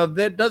 but,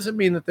 that doesn't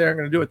mean that they aren't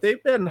going to do it.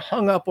 They've been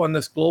hung up on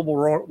this global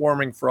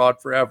warming fraud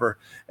forever.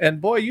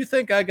 And boy, you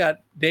think I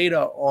got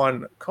data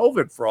on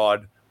COVID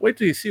fraud. Wait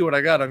till you see what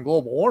I got on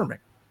global warming.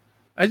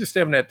 I just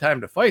haven't had time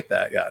to fight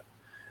that yet.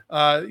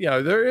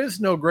 There is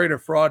no greater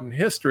fraud in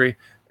history.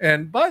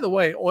 And by the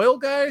way, oil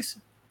guys,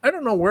 I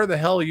don't know where the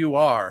hell you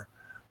are.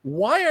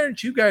 Why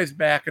aren't you guys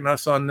backing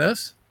us on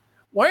this?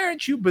 Why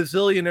aren't you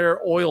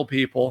bazillionaire oil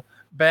people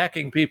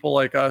backing people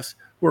like us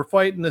who are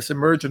fighting this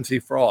emergency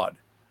fraud?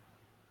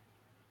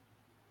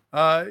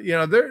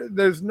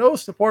 There's no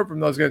support from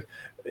those guys.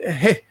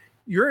 Hey,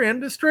 your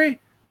industry,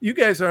 you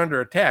guys are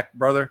under attack,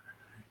 brother.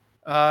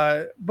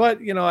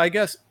 But I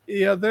guess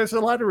there's a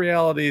lot of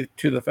reality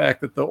to the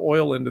fact that the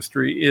oil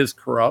industry is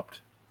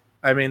corrupt.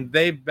 I mean,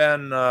 they've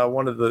been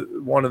one of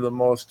the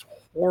most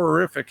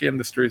horrific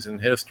industries in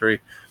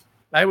history.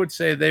 I would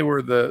say they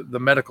were the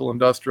medical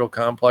industrial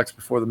complex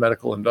before the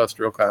medical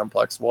industrial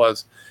complex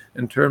was,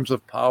 in terms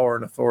of power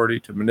and authority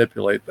to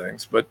manipulate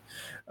things. But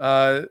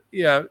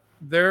yeah,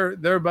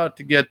 they're about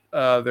to get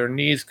their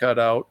knees cut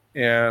out,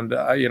 and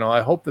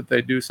I hope that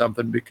they do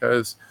something,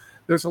 because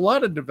there's a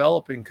lot of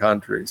developing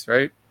countries,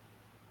 right?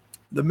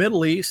 The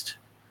Middle East,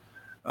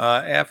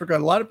 Africa, a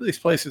lot of these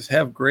places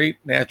have great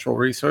natural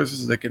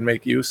resources they can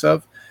make use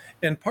of.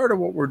 And part of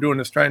what we're doing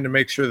is trying to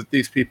make sure that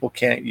these people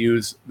can't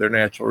use their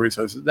natural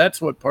resources. That's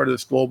what part of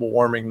this global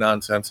warming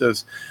nonsense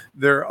is.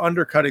 They're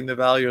undercutting the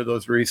value of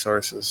those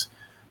resources.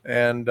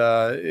 And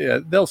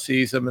yeah, they'll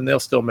seize them and they'll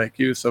still make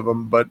use of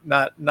them, but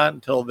not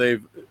until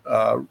they've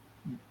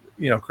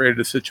created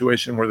a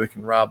situation where they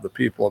can rob the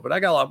people. But I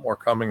got a lot more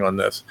coming on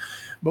this.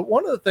 But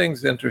one of the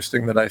things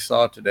interesting that I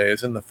saw today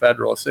is in the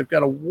Federalist. They've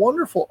got a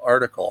wonderful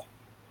article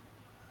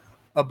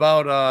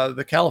about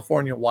the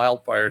California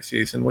wildfire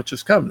season, which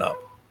is coming up.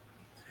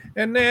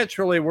 And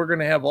naturally, we're going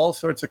to have all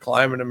sorts of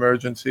climate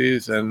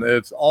emergencies, and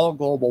it's all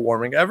global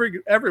warming.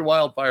 Every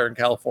wildfire in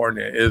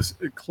California is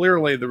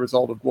clearly the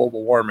result of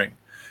global warming.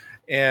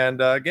 And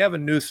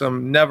Gavin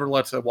Newsom never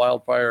lets a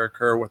wildfire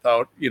occur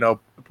without,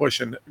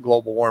 pushing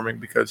global warming,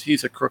 because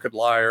he's a crooked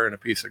liar and a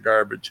piece of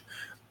garbage.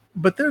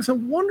 But there's a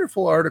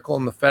wonderful article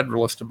in the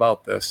Federalist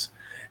about this.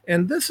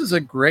 And this is a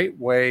great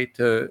way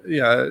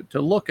to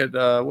look at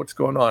what's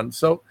going on.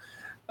 So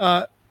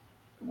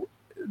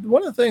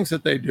one of the things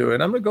that they do,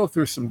 and I'm going to go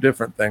through some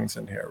different things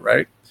in here,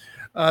 right?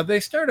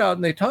 They start out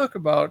and they talk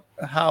about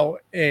how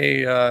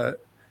a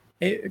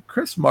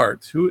Chris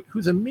Martz,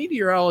 who's a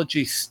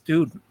meteorology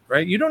student,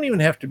 right? You don't even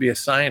have to be a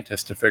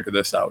scientist to figure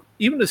this out.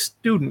 Even a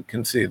student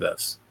can see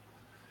this.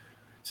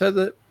 So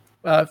that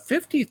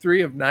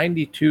 53 of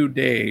 92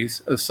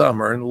 days of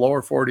summer in the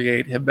lower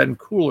 48 have been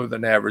cooler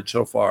than average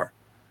so far.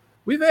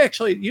 We've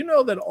actually,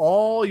 that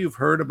all you've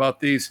heard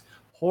about these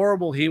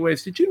horrible heat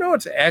waves, did you know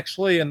it's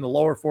actually in the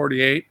lower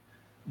 48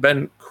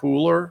 been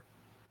cooler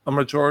a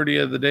majority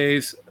of the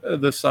days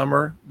this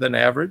summer than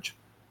average?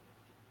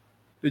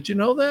 Did you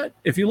know that?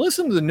 If you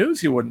listen to the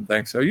news, you wouldn't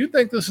think so. You'd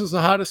think this is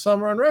the hottest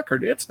summer on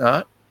record. It's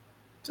not.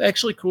 It's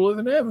actually cooler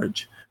than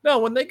average. Now,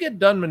 when they get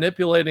done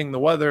manipulating the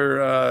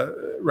weather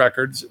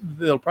records,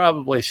 they'll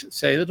probably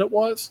say that it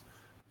was.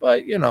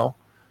 But,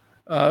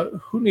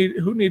 who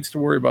needs to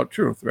worry about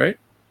truth, right?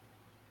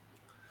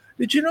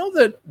 Did you know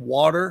that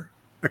water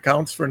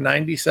accounts for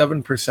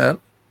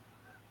 97%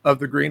 of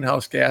the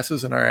greenhouse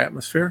gases in our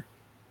atmosphere?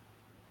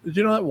 Did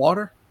you know that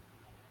water?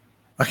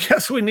 I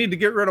guess we need to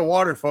get rid of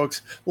water,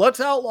 folks.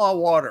 Let's outlaw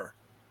water.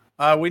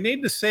 We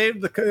need to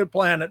save the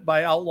planet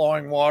by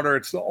outlawing water.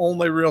 It's the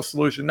only real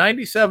solution.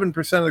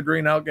 97% of the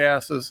greenhouse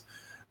gases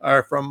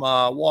are from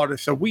water.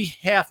 So we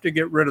have to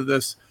get rid of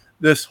this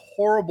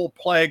horrible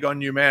plague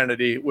on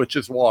humanity, which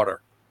is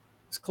water.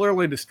 It's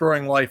clearly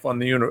destroying life on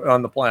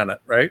the planet,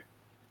 right?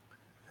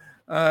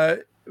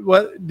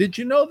 Well, did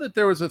you know that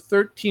there was a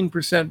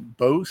 13%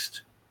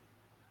 boost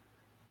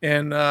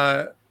in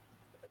that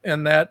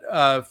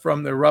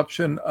from the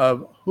eruption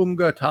of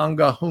Hunga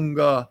Tonga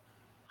Hunga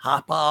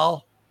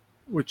Hapal,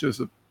 which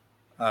is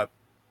a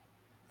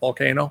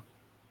volcano?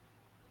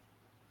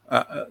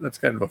 That's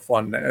kind of a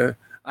fun.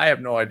 I have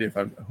no idea if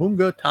I'm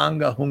Hunga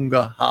Tonga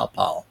Hunga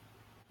Hapal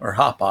or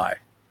Hapai.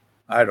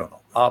 I don't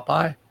know.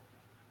 Hapai?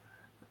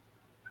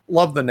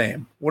 Love the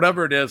name.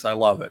 Whatever it is, I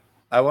love it.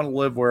 I want to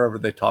live wherever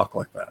they talk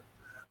like that.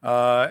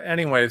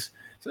 Anyways,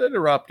 so it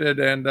erupted,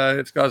 and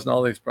it's causing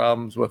all these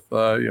problems with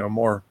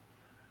more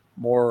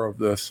of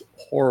this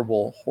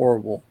horrible,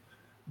 horrible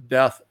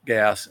death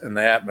gas in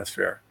the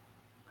atmosphere.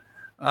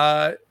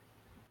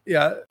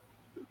 Yeah.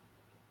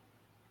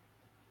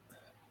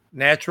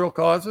 Natural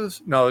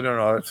causes? No.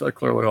 It's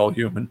clearly all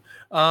human.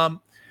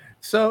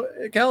 So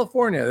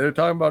California, they're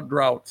talking about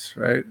droughts,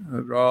 right?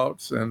 The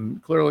droughts,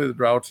 and clearly the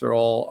droughts are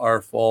all our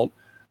fault.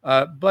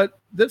 But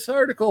this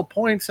article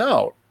points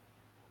out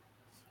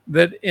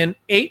that in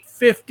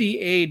 850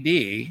 AD,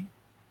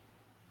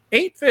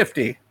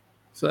 850,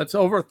 so that's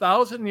over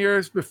 1,000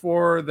 years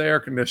before the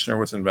air conditioner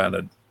was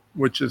invented,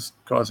 which is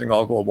causing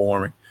all global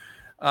warming,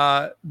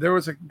 there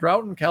was a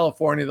drought in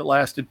California that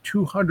lasted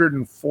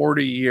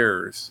 240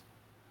 years.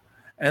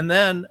 And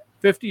then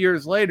 50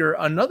 years later,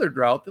 another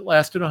drought that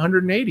lasted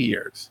 180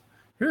 years.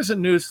 Here's a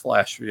news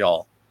flash for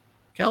y'all.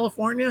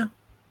 California,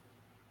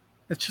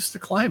 it's just the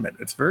climate.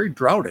 It's very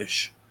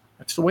droughtish.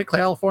 That's the way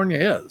California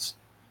is.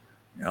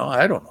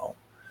 I don't know.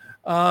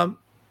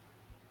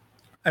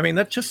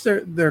 That's just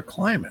their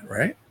climate,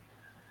 right?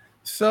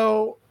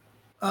 So,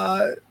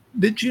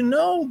 did you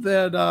know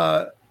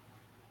that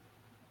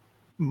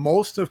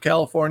most of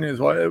California's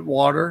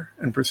water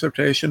and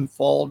precipitation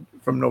fall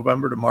from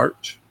November to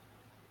March?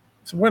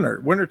 It's winter.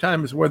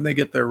 Wintertime is when they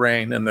get their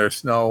rain and their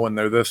snow and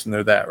their this and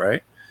their that,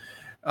 right?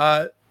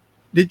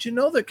 Did you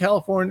know that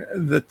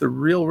the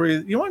real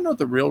reason, you want to know what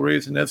the real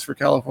reason is for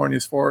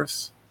California's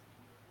forests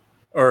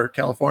or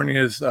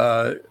California's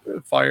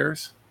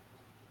fires?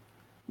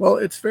 Well,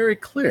 it's very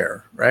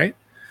clear, right?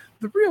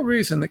 The real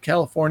reason that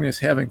California is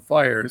having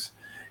fires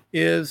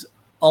is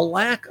a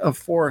lack of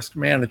forest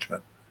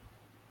management.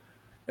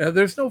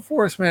 There's no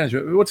forest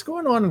management. What's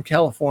going on in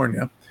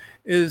California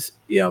is,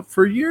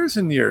 for years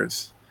and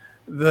years,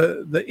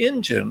 the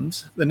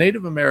Indians, the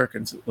Native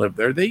Americans that lived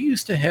there, they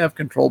used to have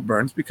controlled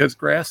burns because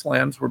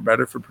grasslands were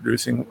better for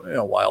producing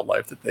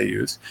wildlife that they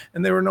used,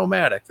 and they were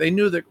nomadic. They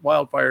knew that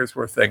wildfires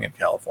were a thing in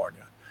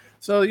California.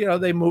 So,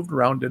 they moved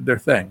around, did their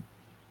thing.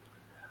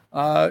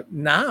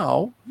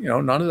 Now,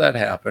 none of that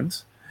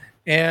happens.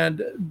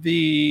 And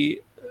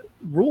the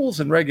rules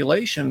and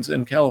regulations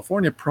in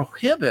California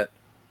prohibit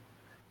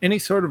any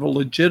sort of a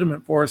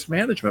legitimate forest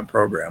management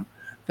program.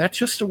 That's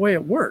just the way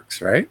it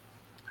works, right?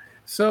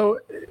 So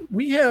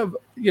we have,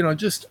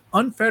 just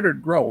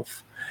unfettered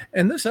growth.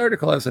 And this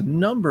article has a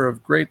number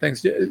of great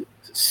things.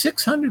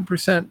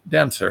 600%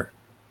 denser,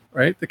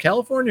 right? The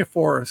California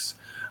forests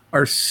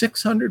are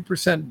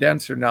 600%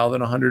 denser now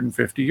than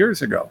 150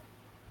 years ago.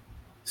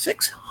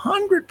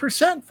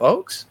 600%,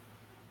 folks.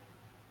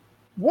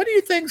 What do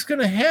you think is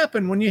going to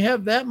happen when you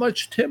have that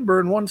much timber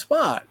in one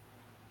spot?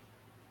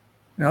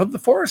 Now, the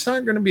forests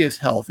aren't going to be as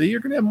healthy. You're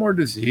going to have more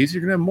disease.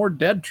 You're going to have more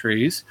dead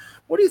trees.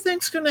 What do you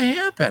think is going to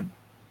happen?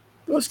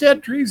 Those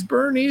dead trees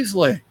burn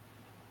easily.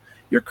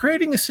 You're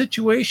creating a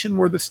situation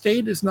where the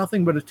state is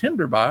nothing but a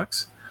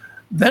tinderbox.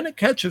 Then it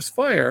catches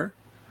fire.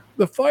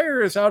 The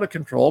fire is out of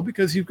control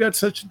because you've got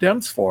such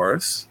dense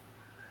forests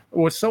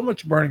with so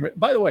much burning.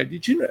 By the way,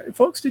 did you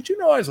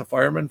know I was a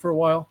fireman for a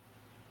while?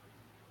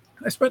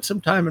 I spent some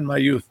time in my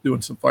youth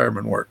doing some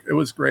fireman work. It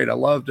was great. I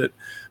loved it.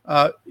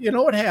 You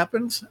know what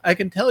happens? I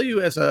can tell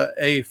you as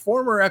a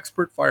former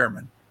expert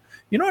fireman,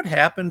 you know what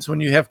happens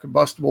when you have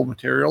combustible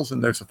materials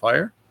and there's a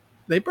fire?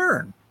 They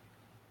burn.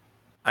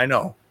 I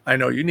know.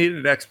 You need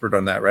an expert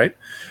on that, right?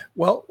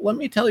 Well, let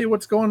me tell you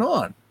what's going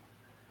on.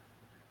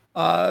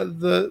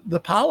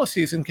 The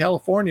policies in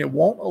California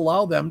won't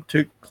allow them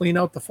to clean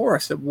out the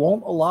forest. It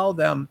won't allow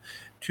them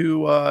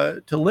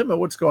to limit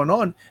what's going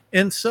on.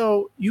 And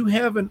so you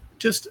have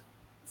just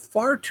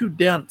far too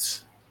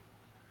dense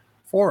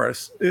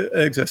forests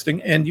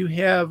existing, and you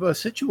have a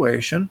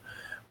situation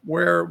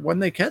where when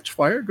they catch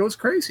fire, it goes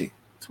crazy.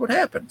 That's what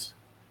happens.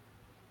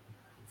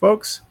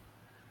 Folks,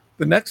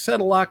 the next set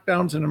of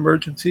lockdowns and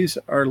emergencies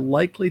are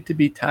likely to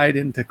be tied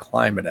into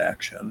climate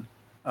action.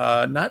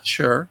 Not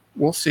sure.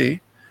 We'll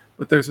see.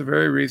 But there's a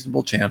very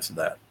reasonable chance of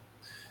that.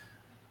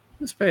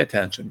 Just pay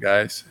attention,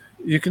 guys.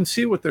 You can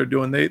see what they're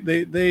doing.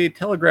 They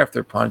telegraph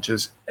their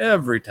punches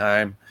every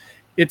time.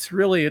 It's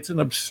an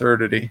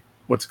absurdity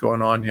what's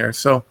going on here.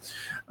 So,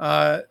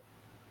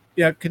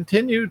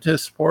 continue to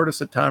support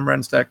us at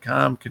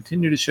TomRenz.com.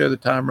 Continue to share the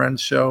Tom Renz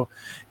Show.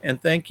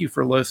 And thank you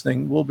for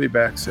listening. We'll be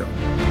back soon.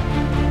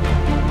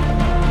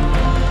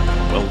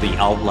 Well, the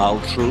Out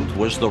Loud Truth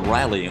was the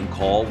rallying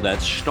call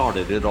that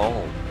started it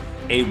all.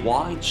 A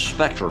wide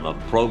spectrum of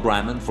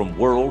programming from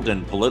world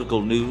and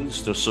political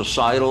news to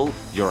societal,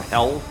 your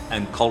health,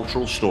 and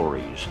cultural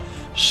stories.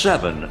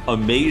 7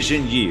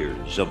 amazing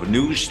years of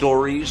news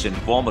stories,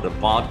 informative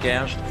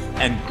podcasts,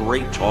 and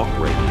great talk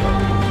radio.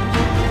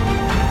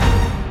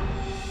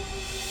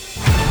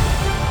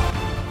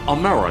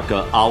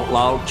 America Out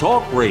Loud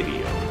Talk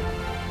Radio.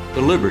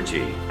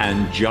 Liberty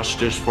and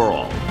justice for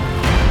all.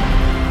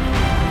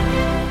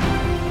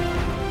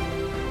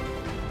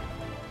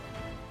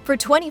 For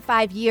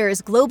 25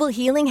 years, Global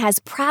Healing has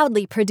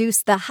proudly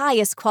produced the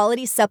highest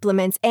quality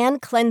supplements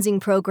and cleansing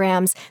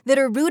programs that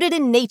are rooted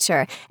in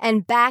nature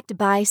and backed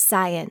by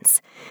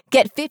science.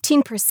 Get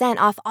 15%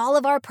 off all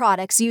of our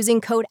products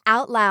using code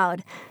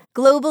OUTLOUD.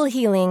 Global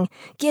Healing,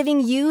 giving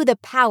you the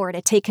power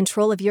to take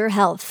control of your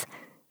health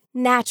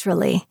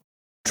naturally.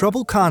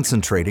 Trouble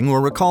concentrating or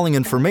recalling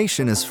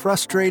information is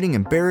frustrating,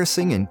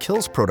 embarrassing, and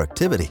kills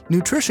productivity.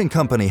 Nutrition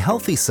company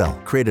Healthy Cell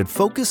created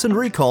Focus and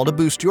Recall to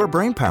boost your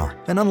brain power.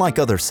 And unlike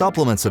other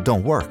supplements that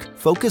don't work,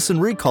 Focus and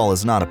Recall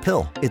is not a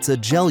pill. It's a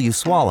gel you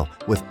swallow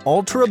with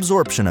ultra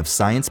absorption of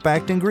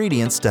science-backed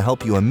ingredients to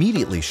help you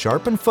immediately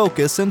sharpen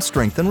focus and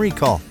strengthen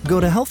recall.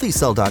 Go to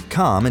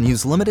healthycell.com and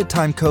use limited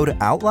time code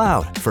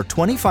OUTLOUD for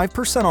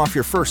 25% off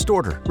your first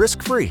order.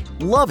 Risk-free.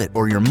 Love it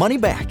or your money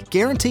back.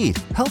 Guaranteed.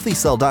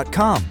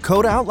 Healthycell.com.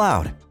 Code OUTLOUD.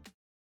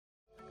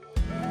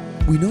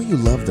 We know you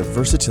love the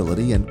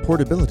versatility and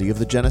portability of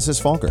the Genesis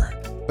Fogger,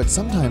 but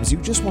sometimes you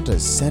just want to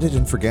set it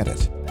and forget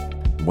it.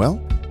 Well,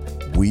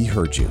 we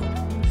heard you.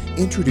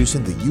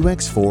 Introducing the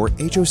UX4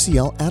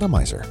 HOCL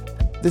Atomizer.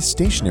 This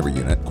stationary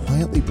unit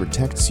quietly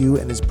protects you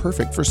and is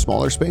perfect for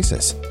smaller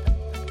spaces.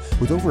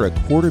 With over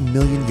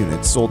 250,000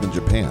 units sold in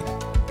Japan,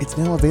 it's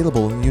now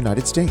available in the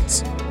United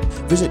States.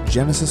 Visit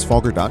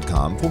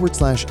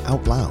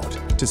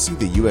genesisfogger.com/OUTLOUD to see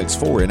the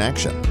UX4 in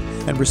action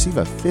and receive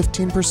a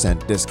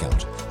 15%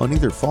 discount on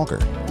either Fogger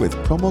with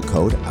promo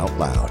code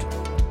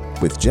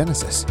OUTLOUD. With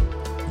Genesis,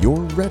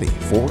 you're ready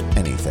for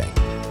anything.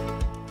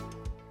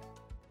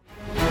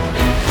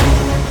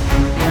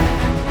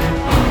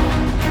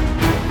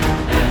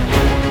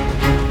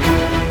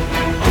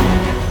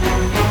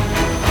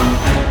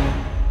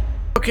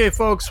 Okay,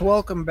 folks,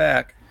 welcome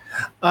back.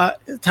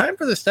 Time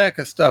for the stack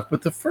of stuff,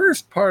 but the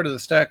first part of the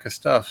stack of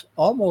stuff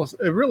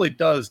it really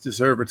does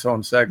deserve its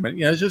own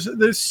segment. It's just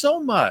there's so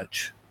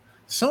much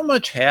so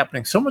much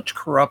happening, so much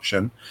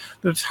corruption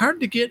that it's hard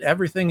to get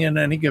everything in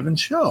any given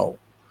show.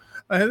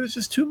 There's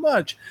just too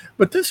much.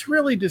 But this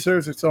really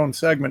deserves its own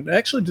segment. It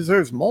actually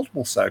deserves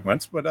multiple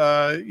segments, but,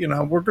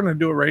 we're going to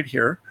do it right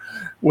here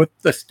with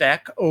the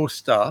Stack O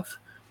stuff.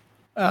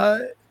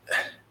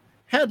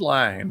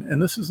 Headline,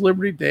 and this is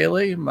Liberty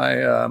Daily,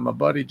 my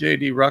buddy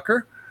J.D.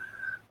 Rucker.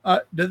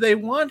 Do they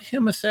want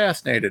him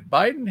assassinated?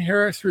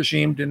 Biden-Harris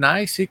regime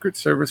deny Secret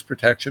Service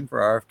protection for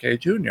RFK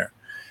Jr.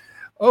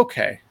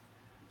 Okay,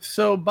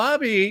 so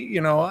Bobby,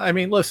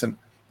 listen,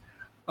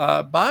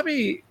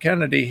 Bobby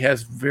Kennedy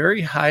has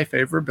very high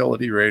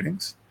favorability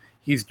ratings.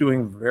 He's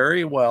doing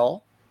very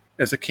well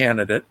as a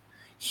candidate.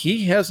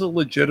 He has a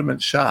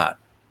legitimate shot.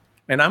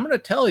 And I'm going to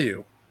tell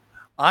you,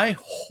 I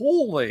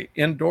wholly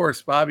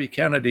endorse Bobby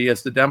Kennedy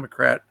as the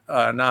Democrat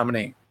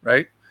nominee,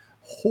 right?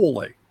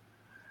 Wholly.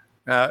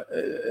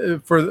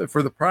 For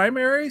the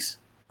primaries,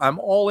 I'm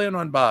all in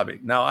on Bobby.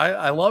 Now,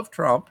 I love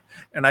Trump,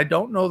 and I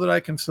don't know that I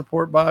can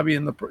support Bobby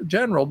in the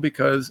general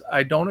because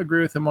I don't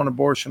agree with him on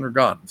abortion or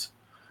guns.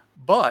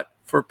 But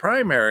for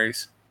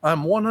primaries,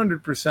 I'm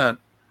 100%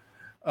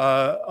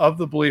 of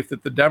the belief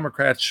that the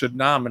Democrats should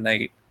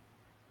nominate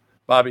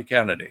Bobby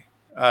Kennedy.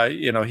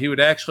 He would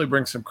actually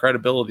bring some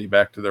credibility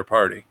back to their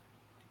party.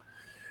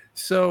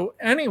 So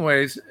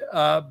anyways,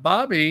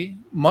 Bobby,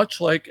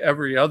 much like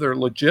every other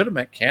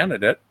legitimate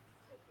candidate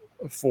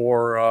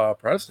for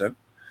president,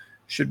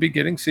 should be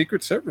getting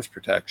Secret Service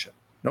protection.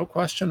 No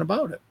question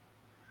about it.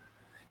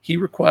 He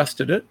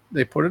requested it.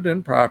 They put it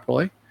in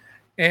properly.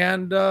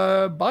 And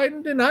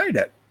Biden denied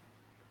it.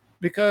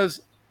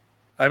 Because,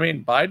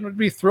 Biden would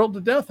be thrilled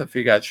to death if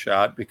he got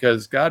shot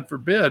because, God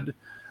forbid,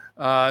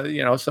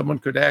 someone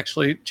could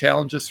actually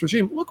challenge this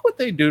regime. Look what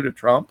they do to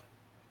Trump.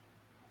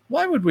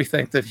 Why would we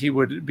think that he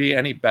would be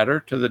any better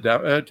to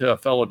to a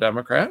fellow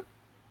Democrat?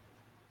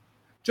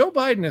 Joe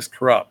Biden is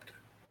corrupt.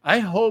 I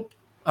hope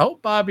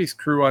Bobby's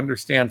crew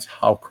understands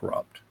how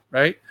corrupt,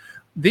 right?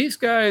 These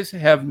guys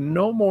have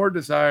no more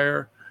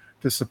desire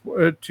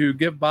to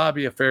give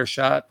Bobby a fair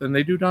shot than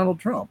they do Donald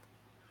Trump.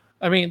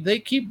 They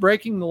keep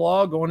breaking the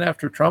law, going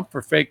after Trump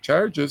for fake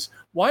charges.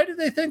 Why do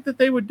they think that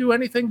they would do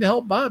anything to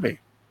help Bobby?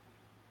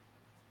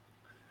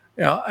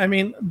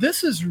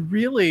 This is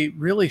really,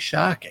 really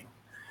shocking.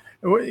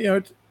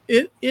 It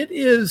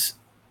is.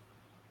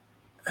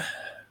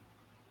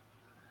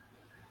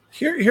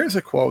 Here's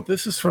a quote.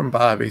 This is from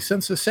Bobby.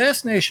 Since the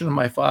assassination of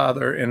my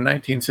father in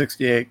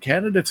 1968,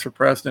 candidates for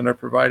president are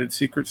provided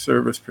Secret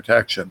Service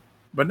protection,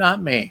 but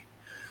not me.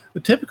 The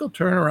typical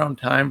turnaround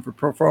time for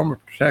pro forma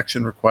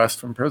protection requests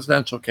from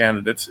presidential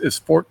candidates is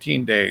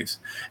 14 days.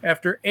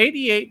 After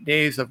 88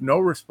 days of no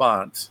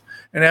response,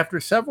 and after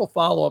several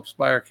follow-ups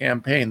by our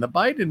campaign, the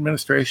Biden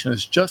administration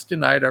has just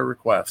denied our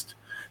request.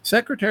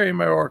 Secretary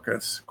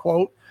Mayorkas,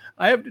 quote,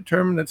 I have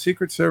determined that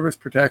Secret Service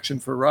protection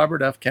for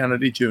Robert F.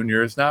 Kennedy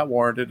Jr. is not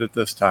warranted at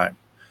this time.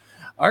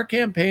 Our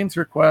campaign's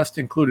request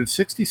included a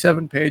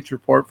 67-page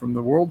report from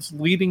the world's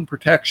leading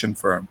protection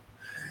firm,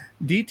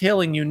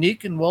 detailing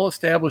unique and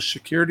well-established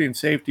security and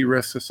safety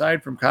risks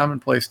aside from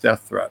commonplace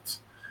death threats.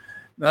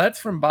 Now, that's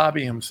from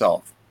Bobby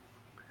himself.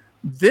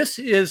 This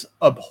is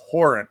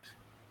abhorrent.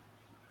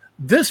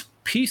 This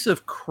piece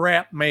of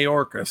crap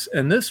Mayorkas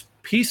and this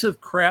piece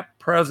of crap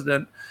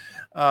president,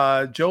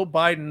 Joe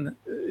Biden,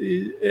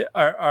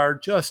 are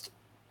just,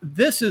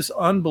 this is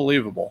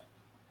unbelievable.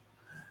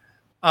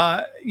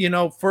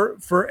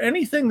 For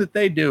anything that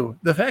they do,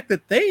 the fact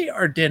that they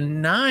are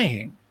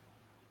denying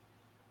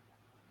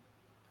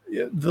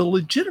the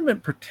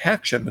legitimate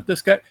protection that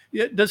this guy,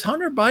 does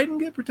Hunter Biden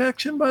get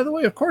protection, by the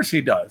way? Of course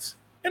he does.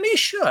 And he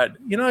should.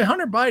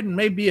 Hunter Biden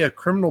may be a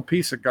criminal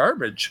piece of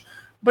garbage,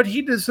 but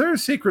he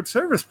deserves Secret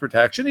Service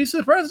protection. He's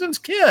the president's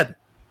kid.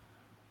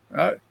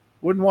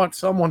 Wouldn't want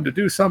someone to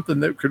do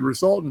something that could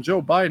result in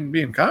Joe Biden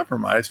being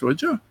compromised,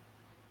 would you?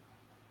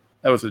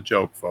 That was a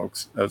joke,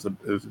 folks. It was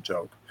a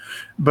joke.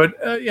 But,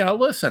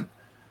 listen,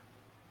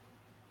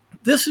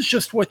 this is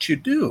just what you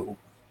do,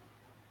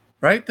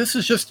 right? This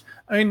is just,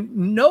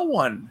 no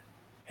one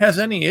has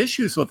any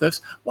issues with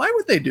this. Why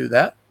would they do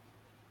that?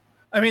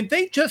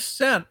 They just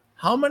sent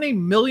how many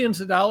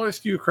millions of dollars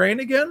to Ukraine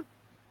again?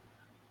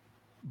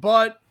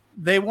 But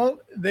they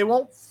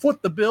won't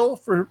foot the bill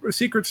for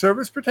Secret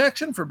Service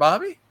protection for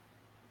Bobby?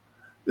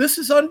 This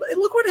is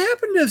look what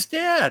happened to his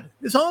dad,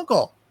 his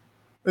uncle.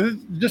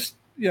 Just,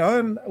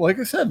 and like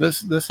I said,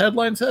 this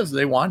headline says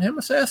they want him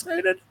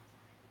assassinated.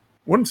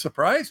 Wouldn't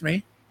surprise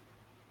me.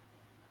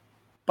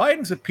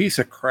 Biden's a piece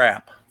of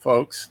crap,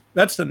 folks.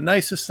 That's the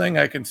nicest thing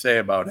I can say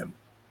about him.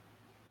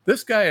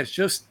 This guy is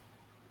just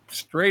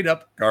straight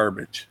up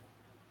garbage.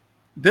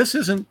 This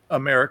isn't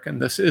American.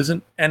 This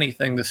isn't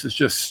anything. This is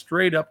just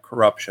straight up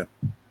corruption.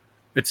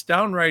 It's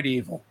downright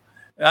evil.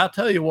 And I'll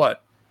tell you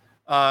what,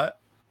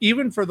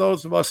 even for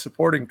those of us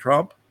supporting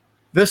Trump,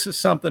 this is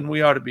something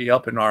we ought to be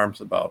up in arms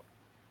about.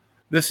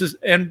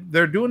 And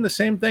they're doing the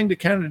same thing to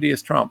Kennedy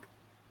as Trump.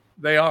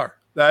 They are.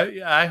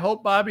 I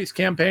hope Bobby's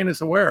campaign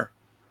is aware.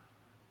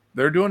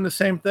 They're doing the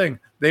same thing.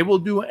 They will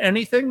do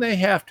anything they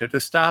have to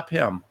stop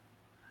him.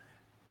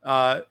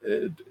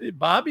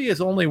 Bobby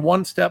is only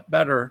one step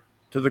better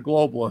to the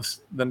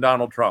globalists than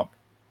Donald Trump.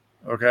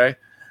 Okay.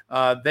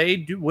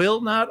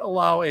 Will not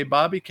allow a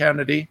Bobby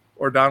Kennedy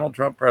or Donald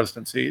Trump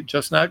presidency. It's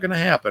just not going to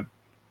happen.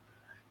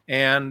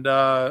 And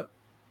I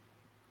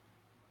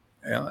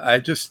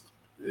just,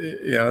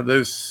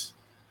 there's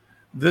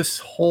this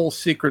whole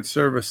Secret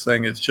Service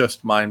thing is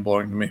just mind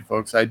blowing to me,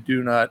 folks. I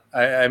do not.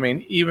 I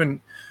mean,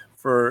 even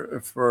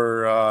for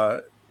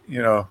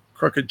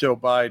crooked Joe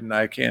Biden,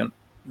 I can't.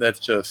 That's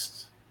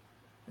just.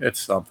 It's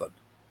something.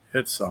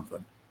 It's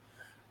something.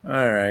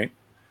 All right.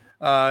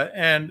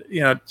 And,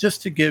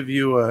 just to give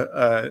you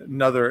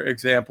another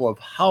example of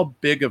how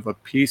big of a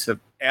piece of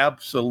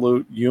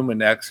absolute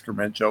human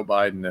excrement Joe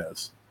Biden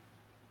is.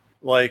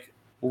 Like,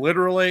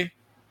 literally,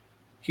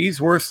 he's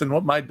worse than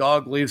what my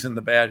dog leaves in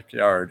the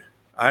backyard.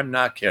 I'm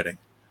not kidding.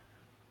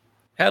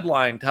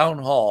 Headline, Town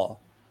Hall.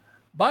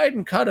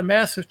 Biden cut a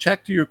massive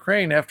check to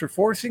Ukraine after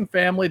forcing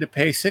family to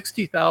pay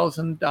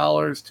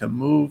 $60,000 to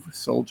move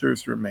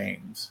soldiers'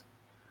 remains.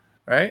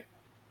 Right?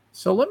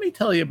 So let me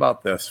tell you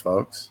about this,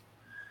 folks.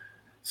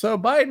 So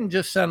Biden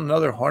just sent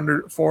another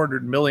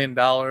 $400 million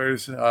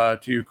to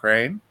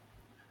Ukraine.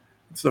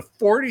 It's the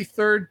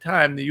 43rd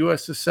time the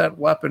U.S. has sent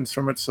weapons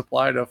from its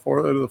supply to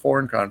the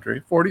foreign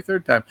country.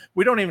 43rd time.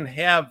 We don't even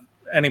have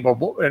any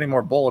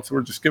more bullets.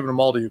 We're just giving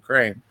them all to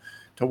Ukraine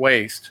to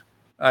waste.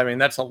 I mean,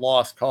 that's a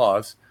lost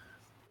cause.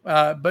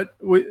 But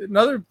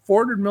another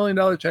 $400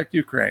 million check to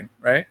Ukraine,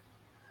 right?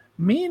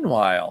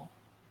 Meanwhile,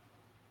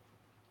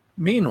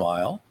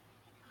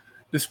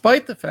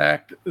 despite the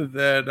fact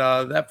that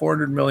that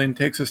 $400 million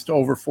takes us to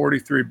over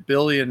 $43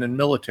 billion in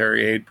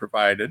military aid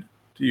provided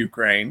to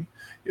Ukraine,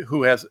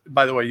 who has,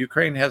 by the way,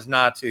 Ukraine has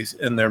Nazis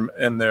in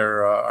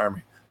their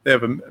army. They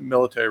have a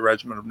military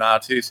regiment of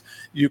Nazis.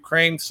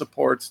 Ukraine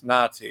supports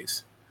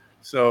Nazis.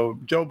 So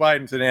Joe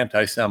Biden's an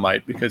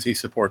anti-Semite because he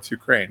supports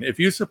Ukraine. If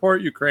you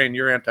support Ukraine,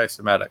 you're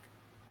anti-Semitic,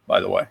 by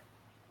the way.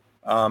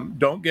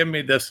 Don't give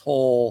me this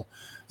whole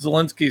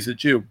Zelensky's a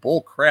Jew.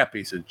 Bull crap,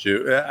 he's a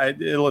Jew.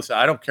 Listen,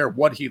 I don't care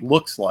what he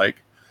looks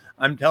like.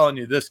 I'm telling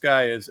you, these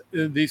guys,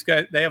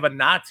 they have a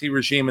Nazi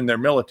regime in their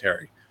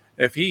military.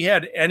 If he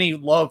had any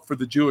love for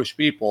the Jewish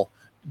people,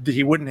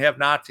 he wouldn't have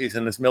Nazis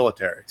in his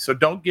military. So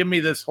don't give me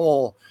this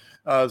whole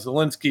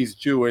Zelensky's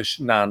Jewish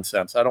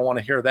nonsense. I don't want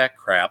to hear that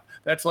crap.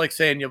 That's like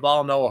saying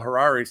Yuval Noah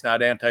Harari's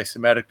not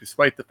anti-Semitic,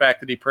 despite the fact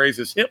that he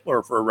praises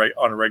Hitler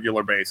on a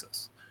regular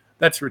basis.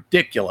 That's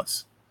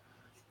ridiculous.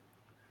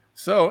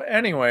 So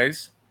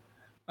anyways,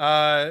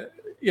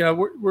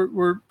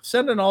 we're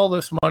sending all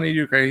this money to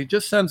Ukraine. He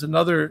just sends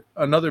another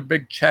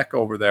big check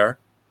over there.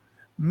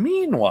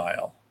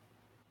 Meanwhile,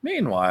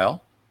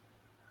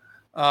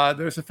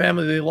 there's a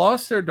family. They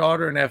lost their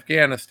daughter in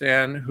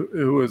Afghanistan,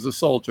 who was a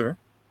soldier.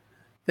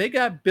 They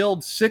got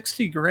billed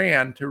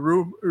 $60,000 to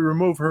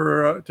remove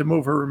her to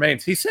move her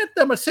remains. He sent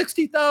them a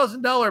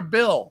 $60,000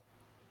 bill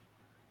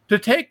to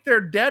take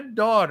their dead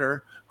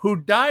daughter, who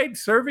died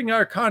serving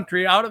our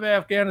country, out of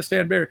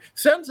Afghanistan.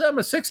 Sends them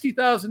a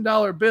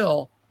 $60,000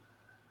 bill,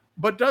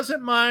 but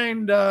doesn't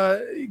mind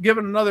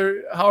giving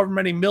another however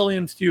many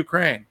millions to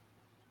Ukraine.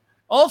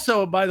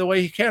 Also, by the way,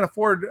 he can't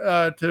afford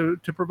to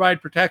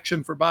provide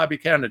protection for Bobby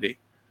Kennedy.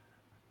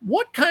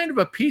 What kind of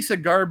a piece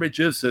of garbage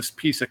is this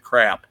piece of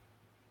crap?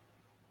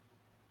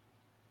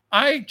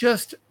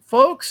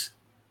 Folks,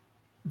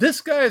 this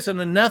guy is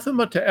an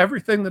anathema to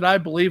everything that I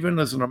believe in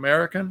as an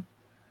American,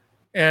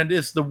 and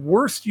is the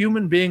worst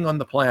human being on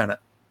the planet.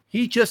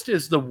 He just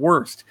is the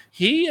worst.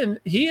 He and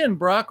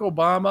Barack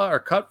Obama are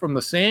cut from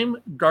the same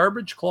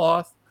garbage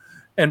cloth,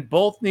 and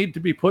both need to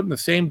be put in the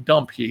same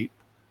dump heap.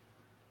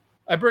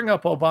 I bring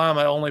up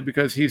Obama only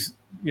because he's,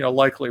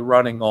 likely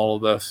running all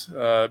of this,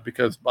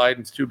 because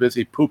Biden's too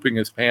busy pooping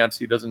his pants.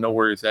 He doesn't know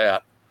where he's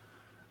at.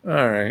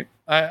 All right.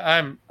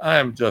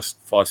 I'm just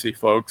fussy,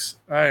 folks.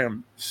 I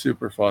am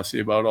super fussy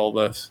about all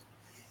this.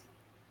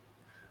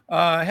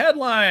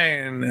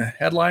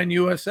 Headline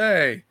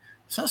USA.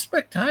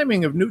 Suspect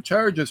timing of new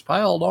charges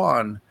piled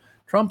on.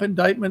 Trump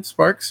indictment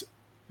sparks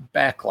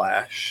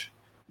backlash.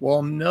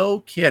 Well, no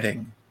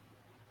kidding.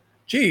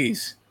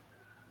 Geez,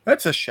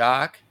 that's a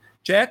shock.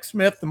 Jack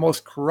Smith, the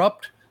most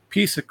corrupt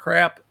piece of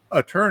crap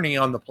attorney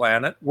on the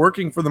planet,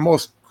 working for the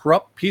most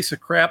corrupt piece of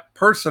crap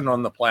person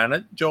on the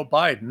planet, Joe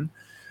Biden,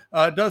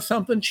 does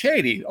something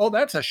shady. Oh,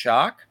 that's a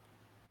shock.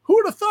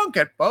 Who'd have thunk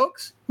it,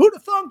 folks? Who'd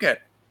have thunk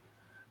it?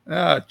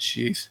 Oh,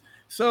 jeez.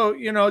 So,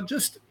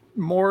 just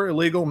more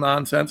illegal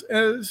nonsense.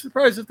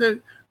 Surprised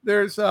that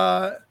there's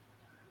backlash.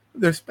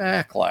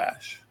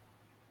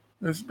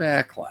 There's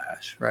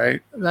backlash,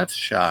 right? That's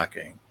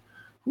shocking.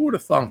 Who would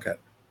have thunk it?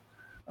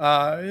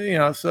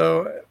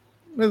 So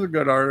there's a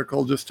good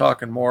article just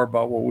talking more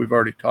about what we've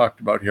already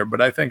talked about here,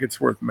 but I think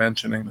it's worth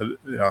mentioning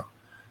that,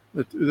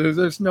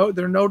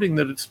 they're noting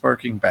that it's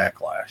sparking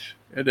backlash.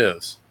 It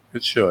is.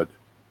 It should.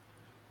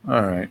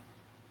 All right.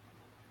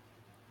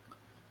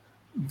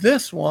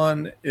 This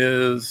one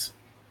is,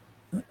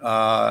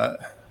 how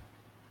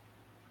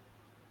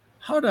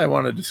do I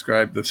want to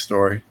describe this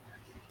story?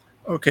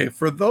 Okay,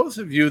 for those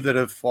of you that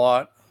have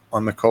fought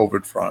on the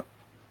COVID front,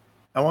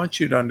 I want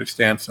you to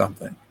understand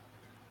something.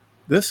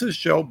 This is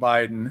Joe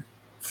Biden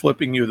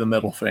flipping you the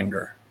middle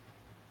finger,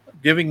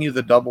 giving you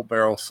the double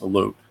barrel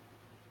salute.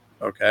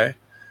 Okay?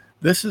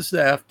 This is the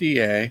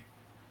FDA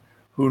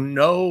who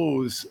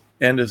knows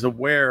and is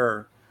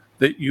aware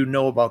that you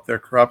know about their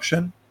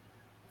corruption,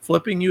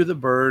 flipping you the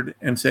bird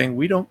and saying,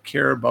 we don't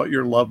care about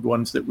your loved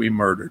ones that we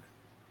murdered.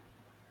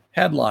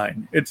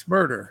 Headline, it's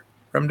murder.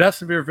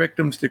 Remdesivir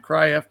victims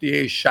decry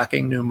FDA's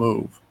shocking new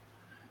move.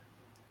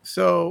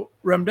 So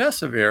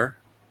remdesivir,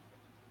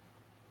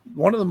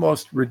 one of the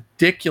most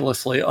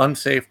ridiculously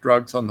unsafe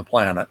drugs on the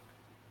planet,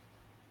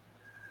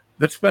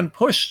 that's been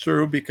pushed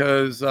through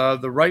because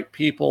the right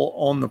people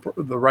own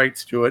the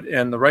rights to it,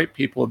 and the right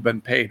people have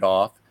been paid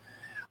off.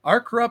 Our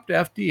corrupt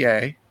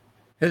FDA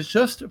has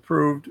just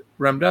approved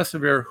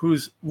remdesivir,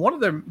 who's one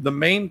of the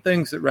main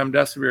things that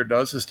remdesivir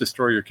does is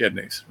destroy your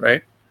kidneys,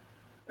 right?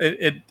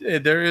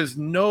 There is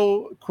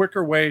no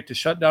quicker way to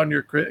shut down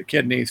your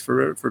kidneys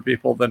for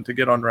people than to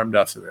get on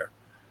remdesivir.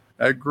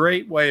 A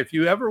great way. If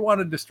you ever want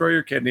to destroy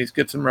your kidneys,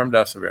 get some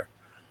remdesivir.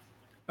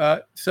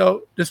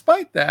 So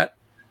despite that,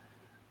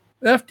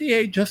 the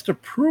FDA just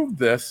approved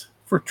this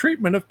for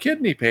treatment of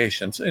kidney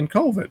patients in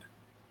COVID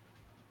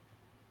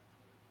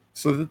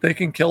so that they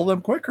can kill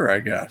them quicker, I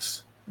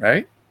guess,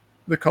 right?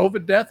 The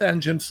COVID death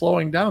engine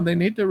slowing down. They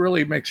need to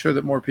really make sure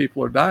that more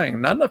people are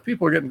dying. Not enough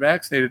people are getting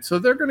vaccinated, so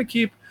they're going to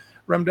keep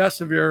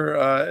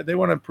remdesivir. They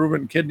want to improve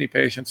it in kidney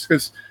patients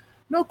because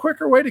no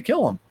quicker way to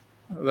kill them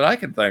that I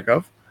can think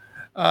of.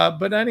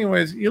 But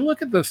anyways, you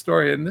look at the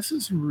story, and this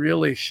is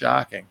really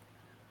shocking.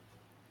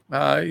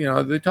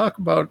 They talk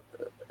about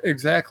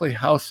exactly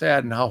how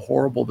sad and how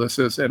horrible this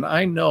is. And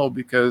I know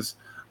because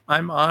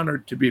I'm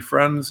honored to be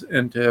friends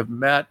and to have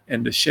met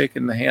and to shake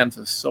in the hands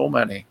of so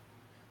many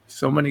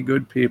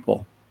good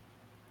people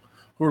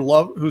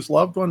whose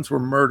loved ones were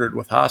murdered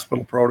with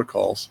hospital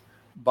protocols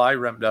by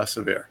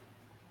remdesivir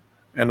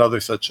and other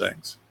such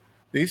things.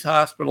 These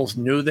hospitals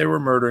knew they were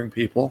murdering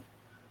people.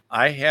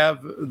 I have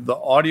the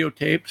audio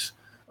tapes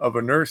of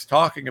a nurse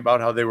talking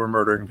about how they were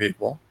murdering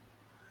people.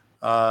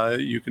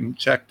 You can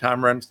check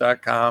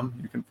tomrenz.com.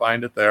 You can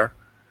find it there.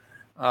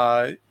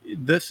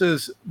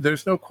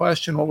 There's no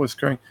question what was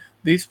occurring.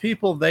 These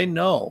people, they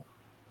know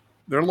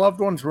their loved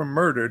ones were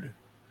murdered.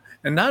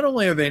 And not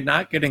only are they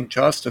not getting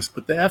justice,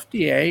 but the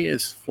FDA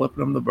is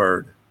flipping them the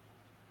bird.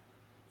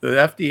 The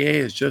FDA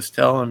is just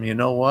telling them, you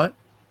know what?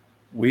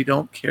 We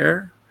don't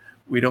care.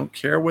 We don't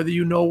care whether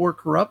you know we're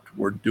corrupt.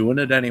 We're doing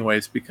it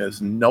anyways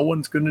because no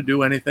one's going to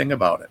do anything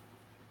about it.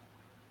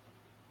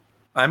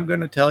 I'm going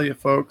to tell you,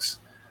 folks,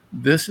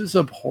 this is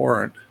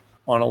abhorrent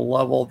on a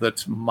level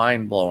that's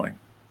mind-blowing.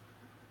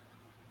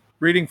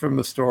 Reading from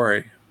the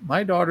story,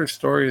 my daughter's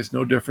story is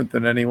no different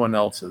than anyone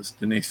else's,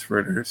 Denise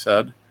Fritter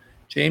said.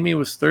 Jamie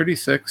was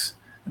 36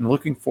 and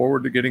looking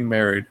forward to getting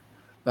married.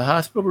 The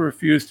hospital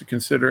refused to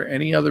consider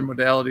any other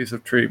modalities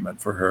of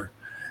treatment for her.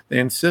 They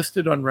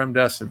insisted on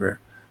remdesivir.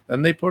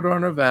 Then they put her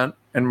on a vent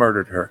and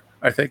murdered her.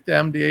 I think the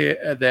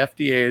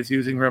FDA is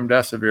using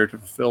remdesivir to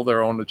fulfill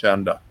their own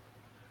agenda.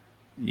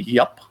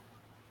 Yup.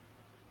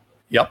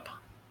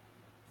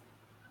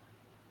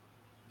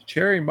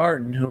 Cherry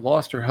Martin, who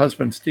lost her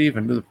husband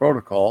Stephen to the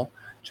protocol,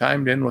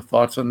 chimed in with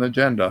thoughts on the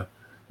agenda.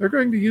 They're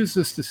going to use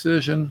this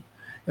decision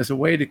as a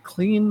way to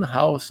clean the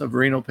house of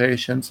renal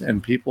patients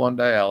and people on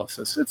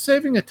dialysis. It's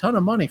saving a ton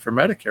of money for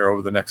Medicare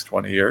over the next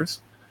 20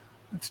 years.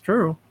 That's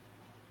true.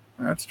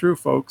 That's true,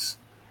 folks.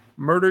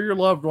 Murder your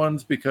loved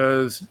ones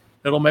because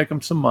it'll make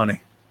them some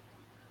money.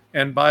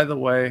 And by the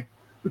way,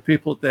 the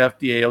people at the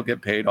FDA will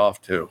get paid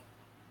off too.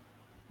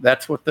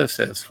 That's what this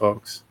is,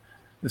 folks.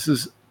 This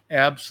is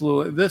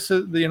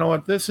absolutely, you know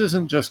what, this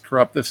isn't just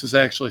corrupt. This is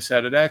actually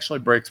sad. It actually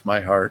breaks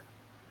my heart.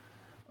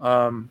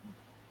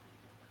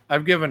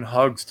 I've given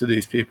hugs to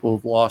these people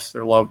who've lost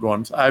their loved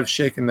ones. I've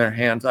shaken their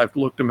hands. I've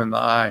looked them in the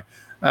eye.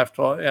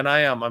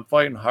 I'm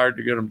fighting hard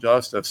to get them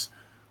justice.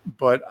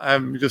 But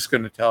I'm just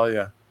going to tell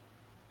you,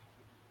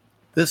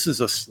 this is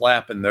a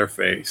slap in their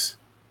face.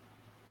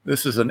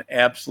 This is an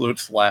absolute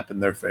slap in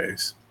their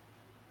face.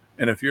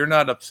 And if you're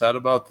not upset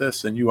about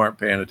this, then you aren't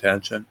paying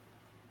attention.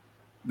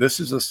 This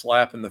is a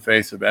slap in the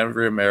face of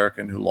every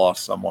American who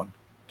lost someone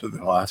to the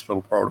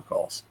hospital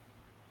protocols.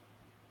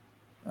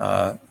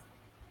 Love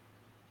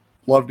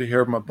to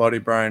hear my buddy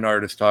Brian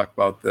Artis talk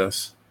about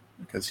this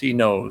because he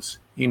knows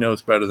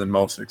better than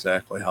most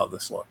exactly how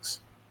this looks.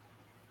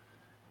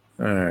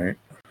 All right.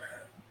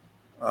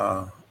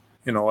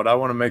 You know what? I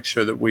want to make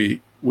sure that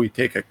we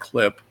take a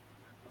clip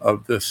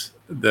of this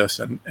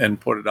and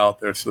put it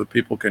out there so that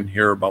people can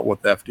hear about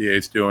what the FDA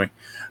is doing.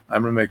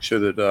 I'm going to make sure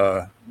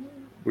that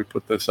we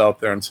put this out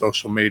there on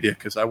social media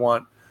because I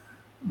want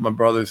my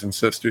brothers and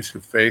sisters who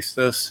face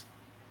this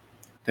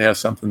to have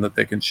something that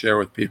they can share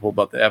with people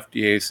about the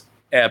FDA's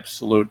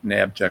absolute and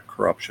abject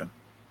corruption.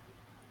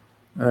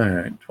 All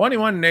right.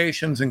 21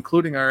 nations,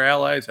 including our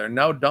allies, are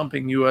now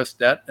dumping U.S.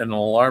 debt at an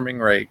alarming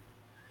rate.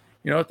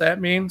 You know what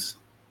that means?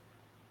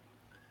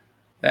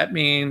 That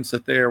means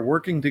that they are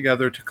working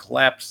together to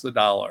collapse the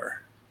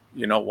dollar.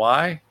 You know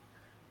why?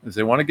 is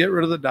they want to get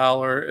rid of the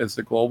dollar as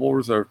the global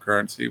reserve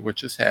currency,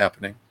 which is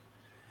happening.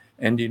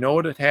 And you know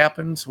what it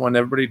happens when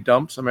everybody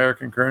dumps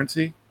American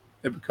currency?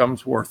 It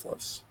becomes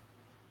worthless.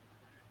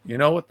 You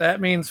know what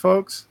that means,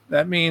 folks?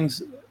 That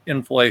means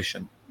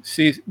inflation.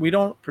 See, we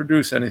don't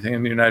produce anything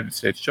in the United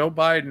States. Joe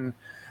Biden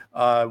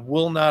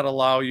will not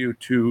allow you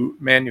to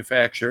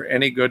manufacture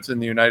any goods in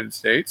the United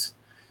States.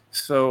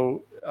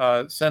 So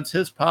since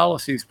his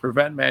policies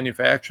prevent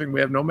manufacturing, we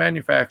have no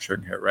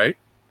manufacturing here, right?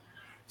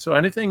 So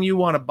anything you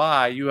want to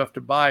buy, you have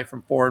to buy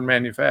from foreign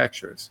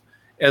manufacturers.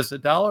 As the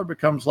dollar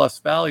becomes less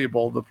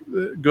valuable,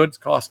 the goods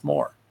cost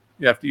more.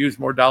 You have to use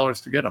more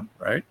dollars to get them,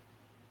 right?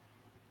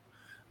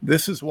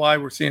 This is why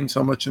we're seeing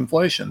so much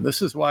inflation.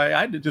 This is why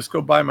I had to just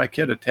go buy my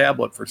kid a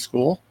tablet for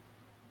school.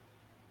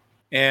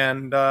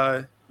 And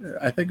I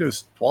think it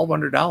was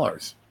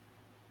 $1,200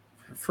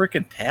 for a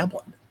freaking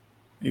tablet.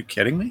 Are you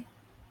kidding me?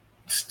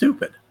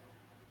 Stupid.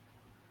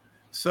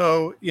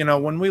 So,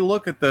 when we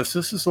look at this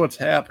is what's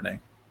happening.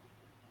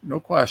 No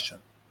question.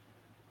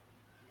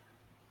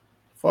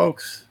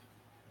 Folks,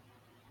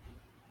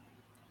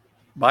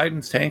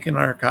 Biden's tanking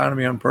our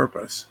economy on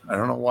purpose. I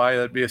don't know why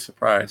that'd be a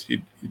surprise.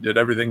 He did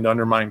everything to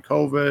undermine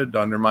COVID,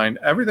 to undermine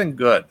everything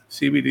good.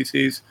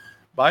 CBDCs.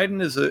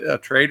 Biden is a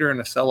traitor and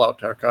a sellout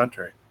to our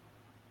country.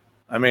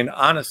 I mean,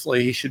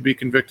 honestly, he should be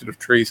convicted of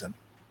treason.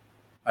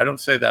 I don't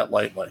say that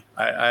lightly.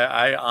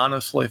 I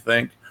honestly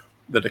think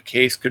that a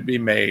case could be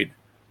made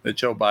that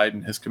Joe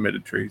Biden has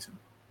committed treason.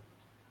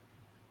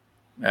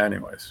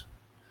 Anyways,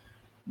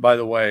 by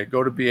the way,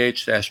 go to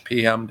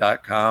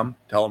bh-pm.com,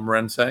 tell them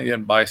Renz sent you,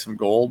 and buy some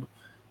gold.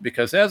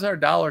 Because as our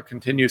dollar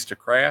continues to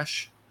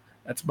crash,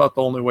 that's about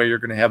the only way you're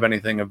going to have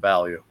anything of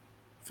value.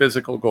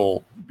 Physical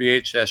gold,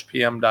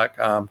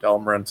 bh-pm.com, tell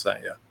them Renz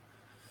sent you.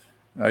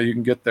 You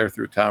can get there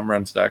through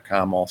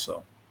tomrenz.com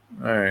also.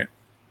 All right.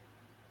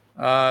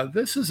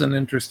 This is an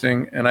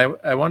interesting, and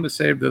I wanted to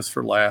save this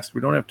for last.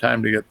 We don't have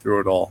time to get through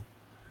it all.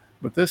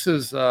 But this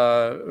is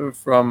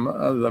from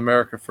the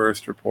America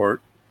First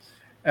report.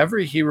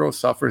 Every hero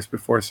suffers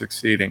before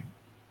succeeding.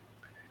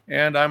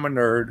 And I'm a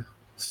nerd,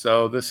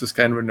 so this is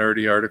kind of a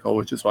nerdy article,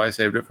 which is why I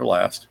saved it for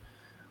last.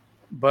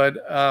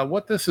 But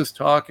what this is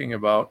talking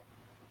about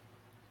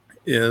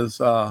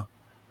is a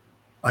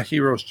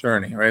hero's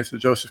journey, right? So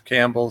Joseph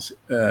Campbell's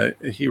a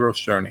hero's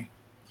journey.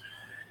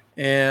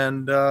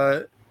 And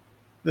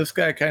this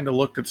guy kind of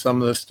looked at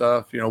some of this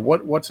stuff,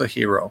 what's a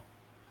hero?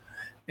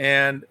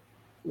 And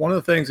one of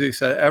the things he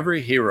said,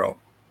 every hero,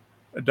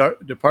 a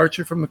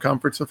departure from the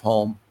comforts of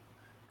home,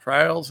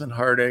 trials and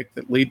heartache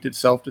that lead to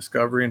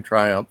self-discovery and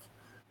triumph,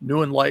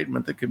 new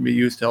enlightenment that can be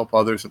used to help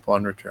others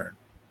upon return.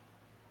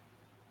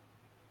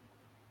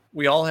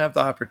 We all have the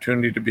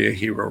opportunity to be a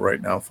hero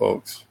right now,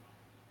 folks.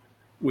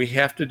 We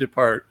have to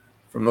depart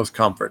from those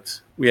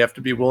comforts. We have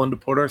to be willing to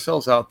put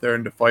ourselves out there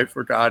and to fight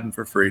for God and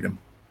for freedom.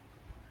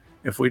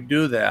 If we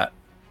do that,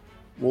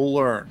 we'll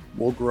learn,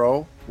 we'll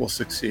grow, we'll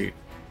succeed.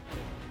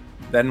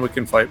 Then we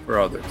can fight for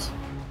others.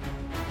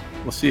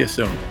 We'll see you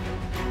soon.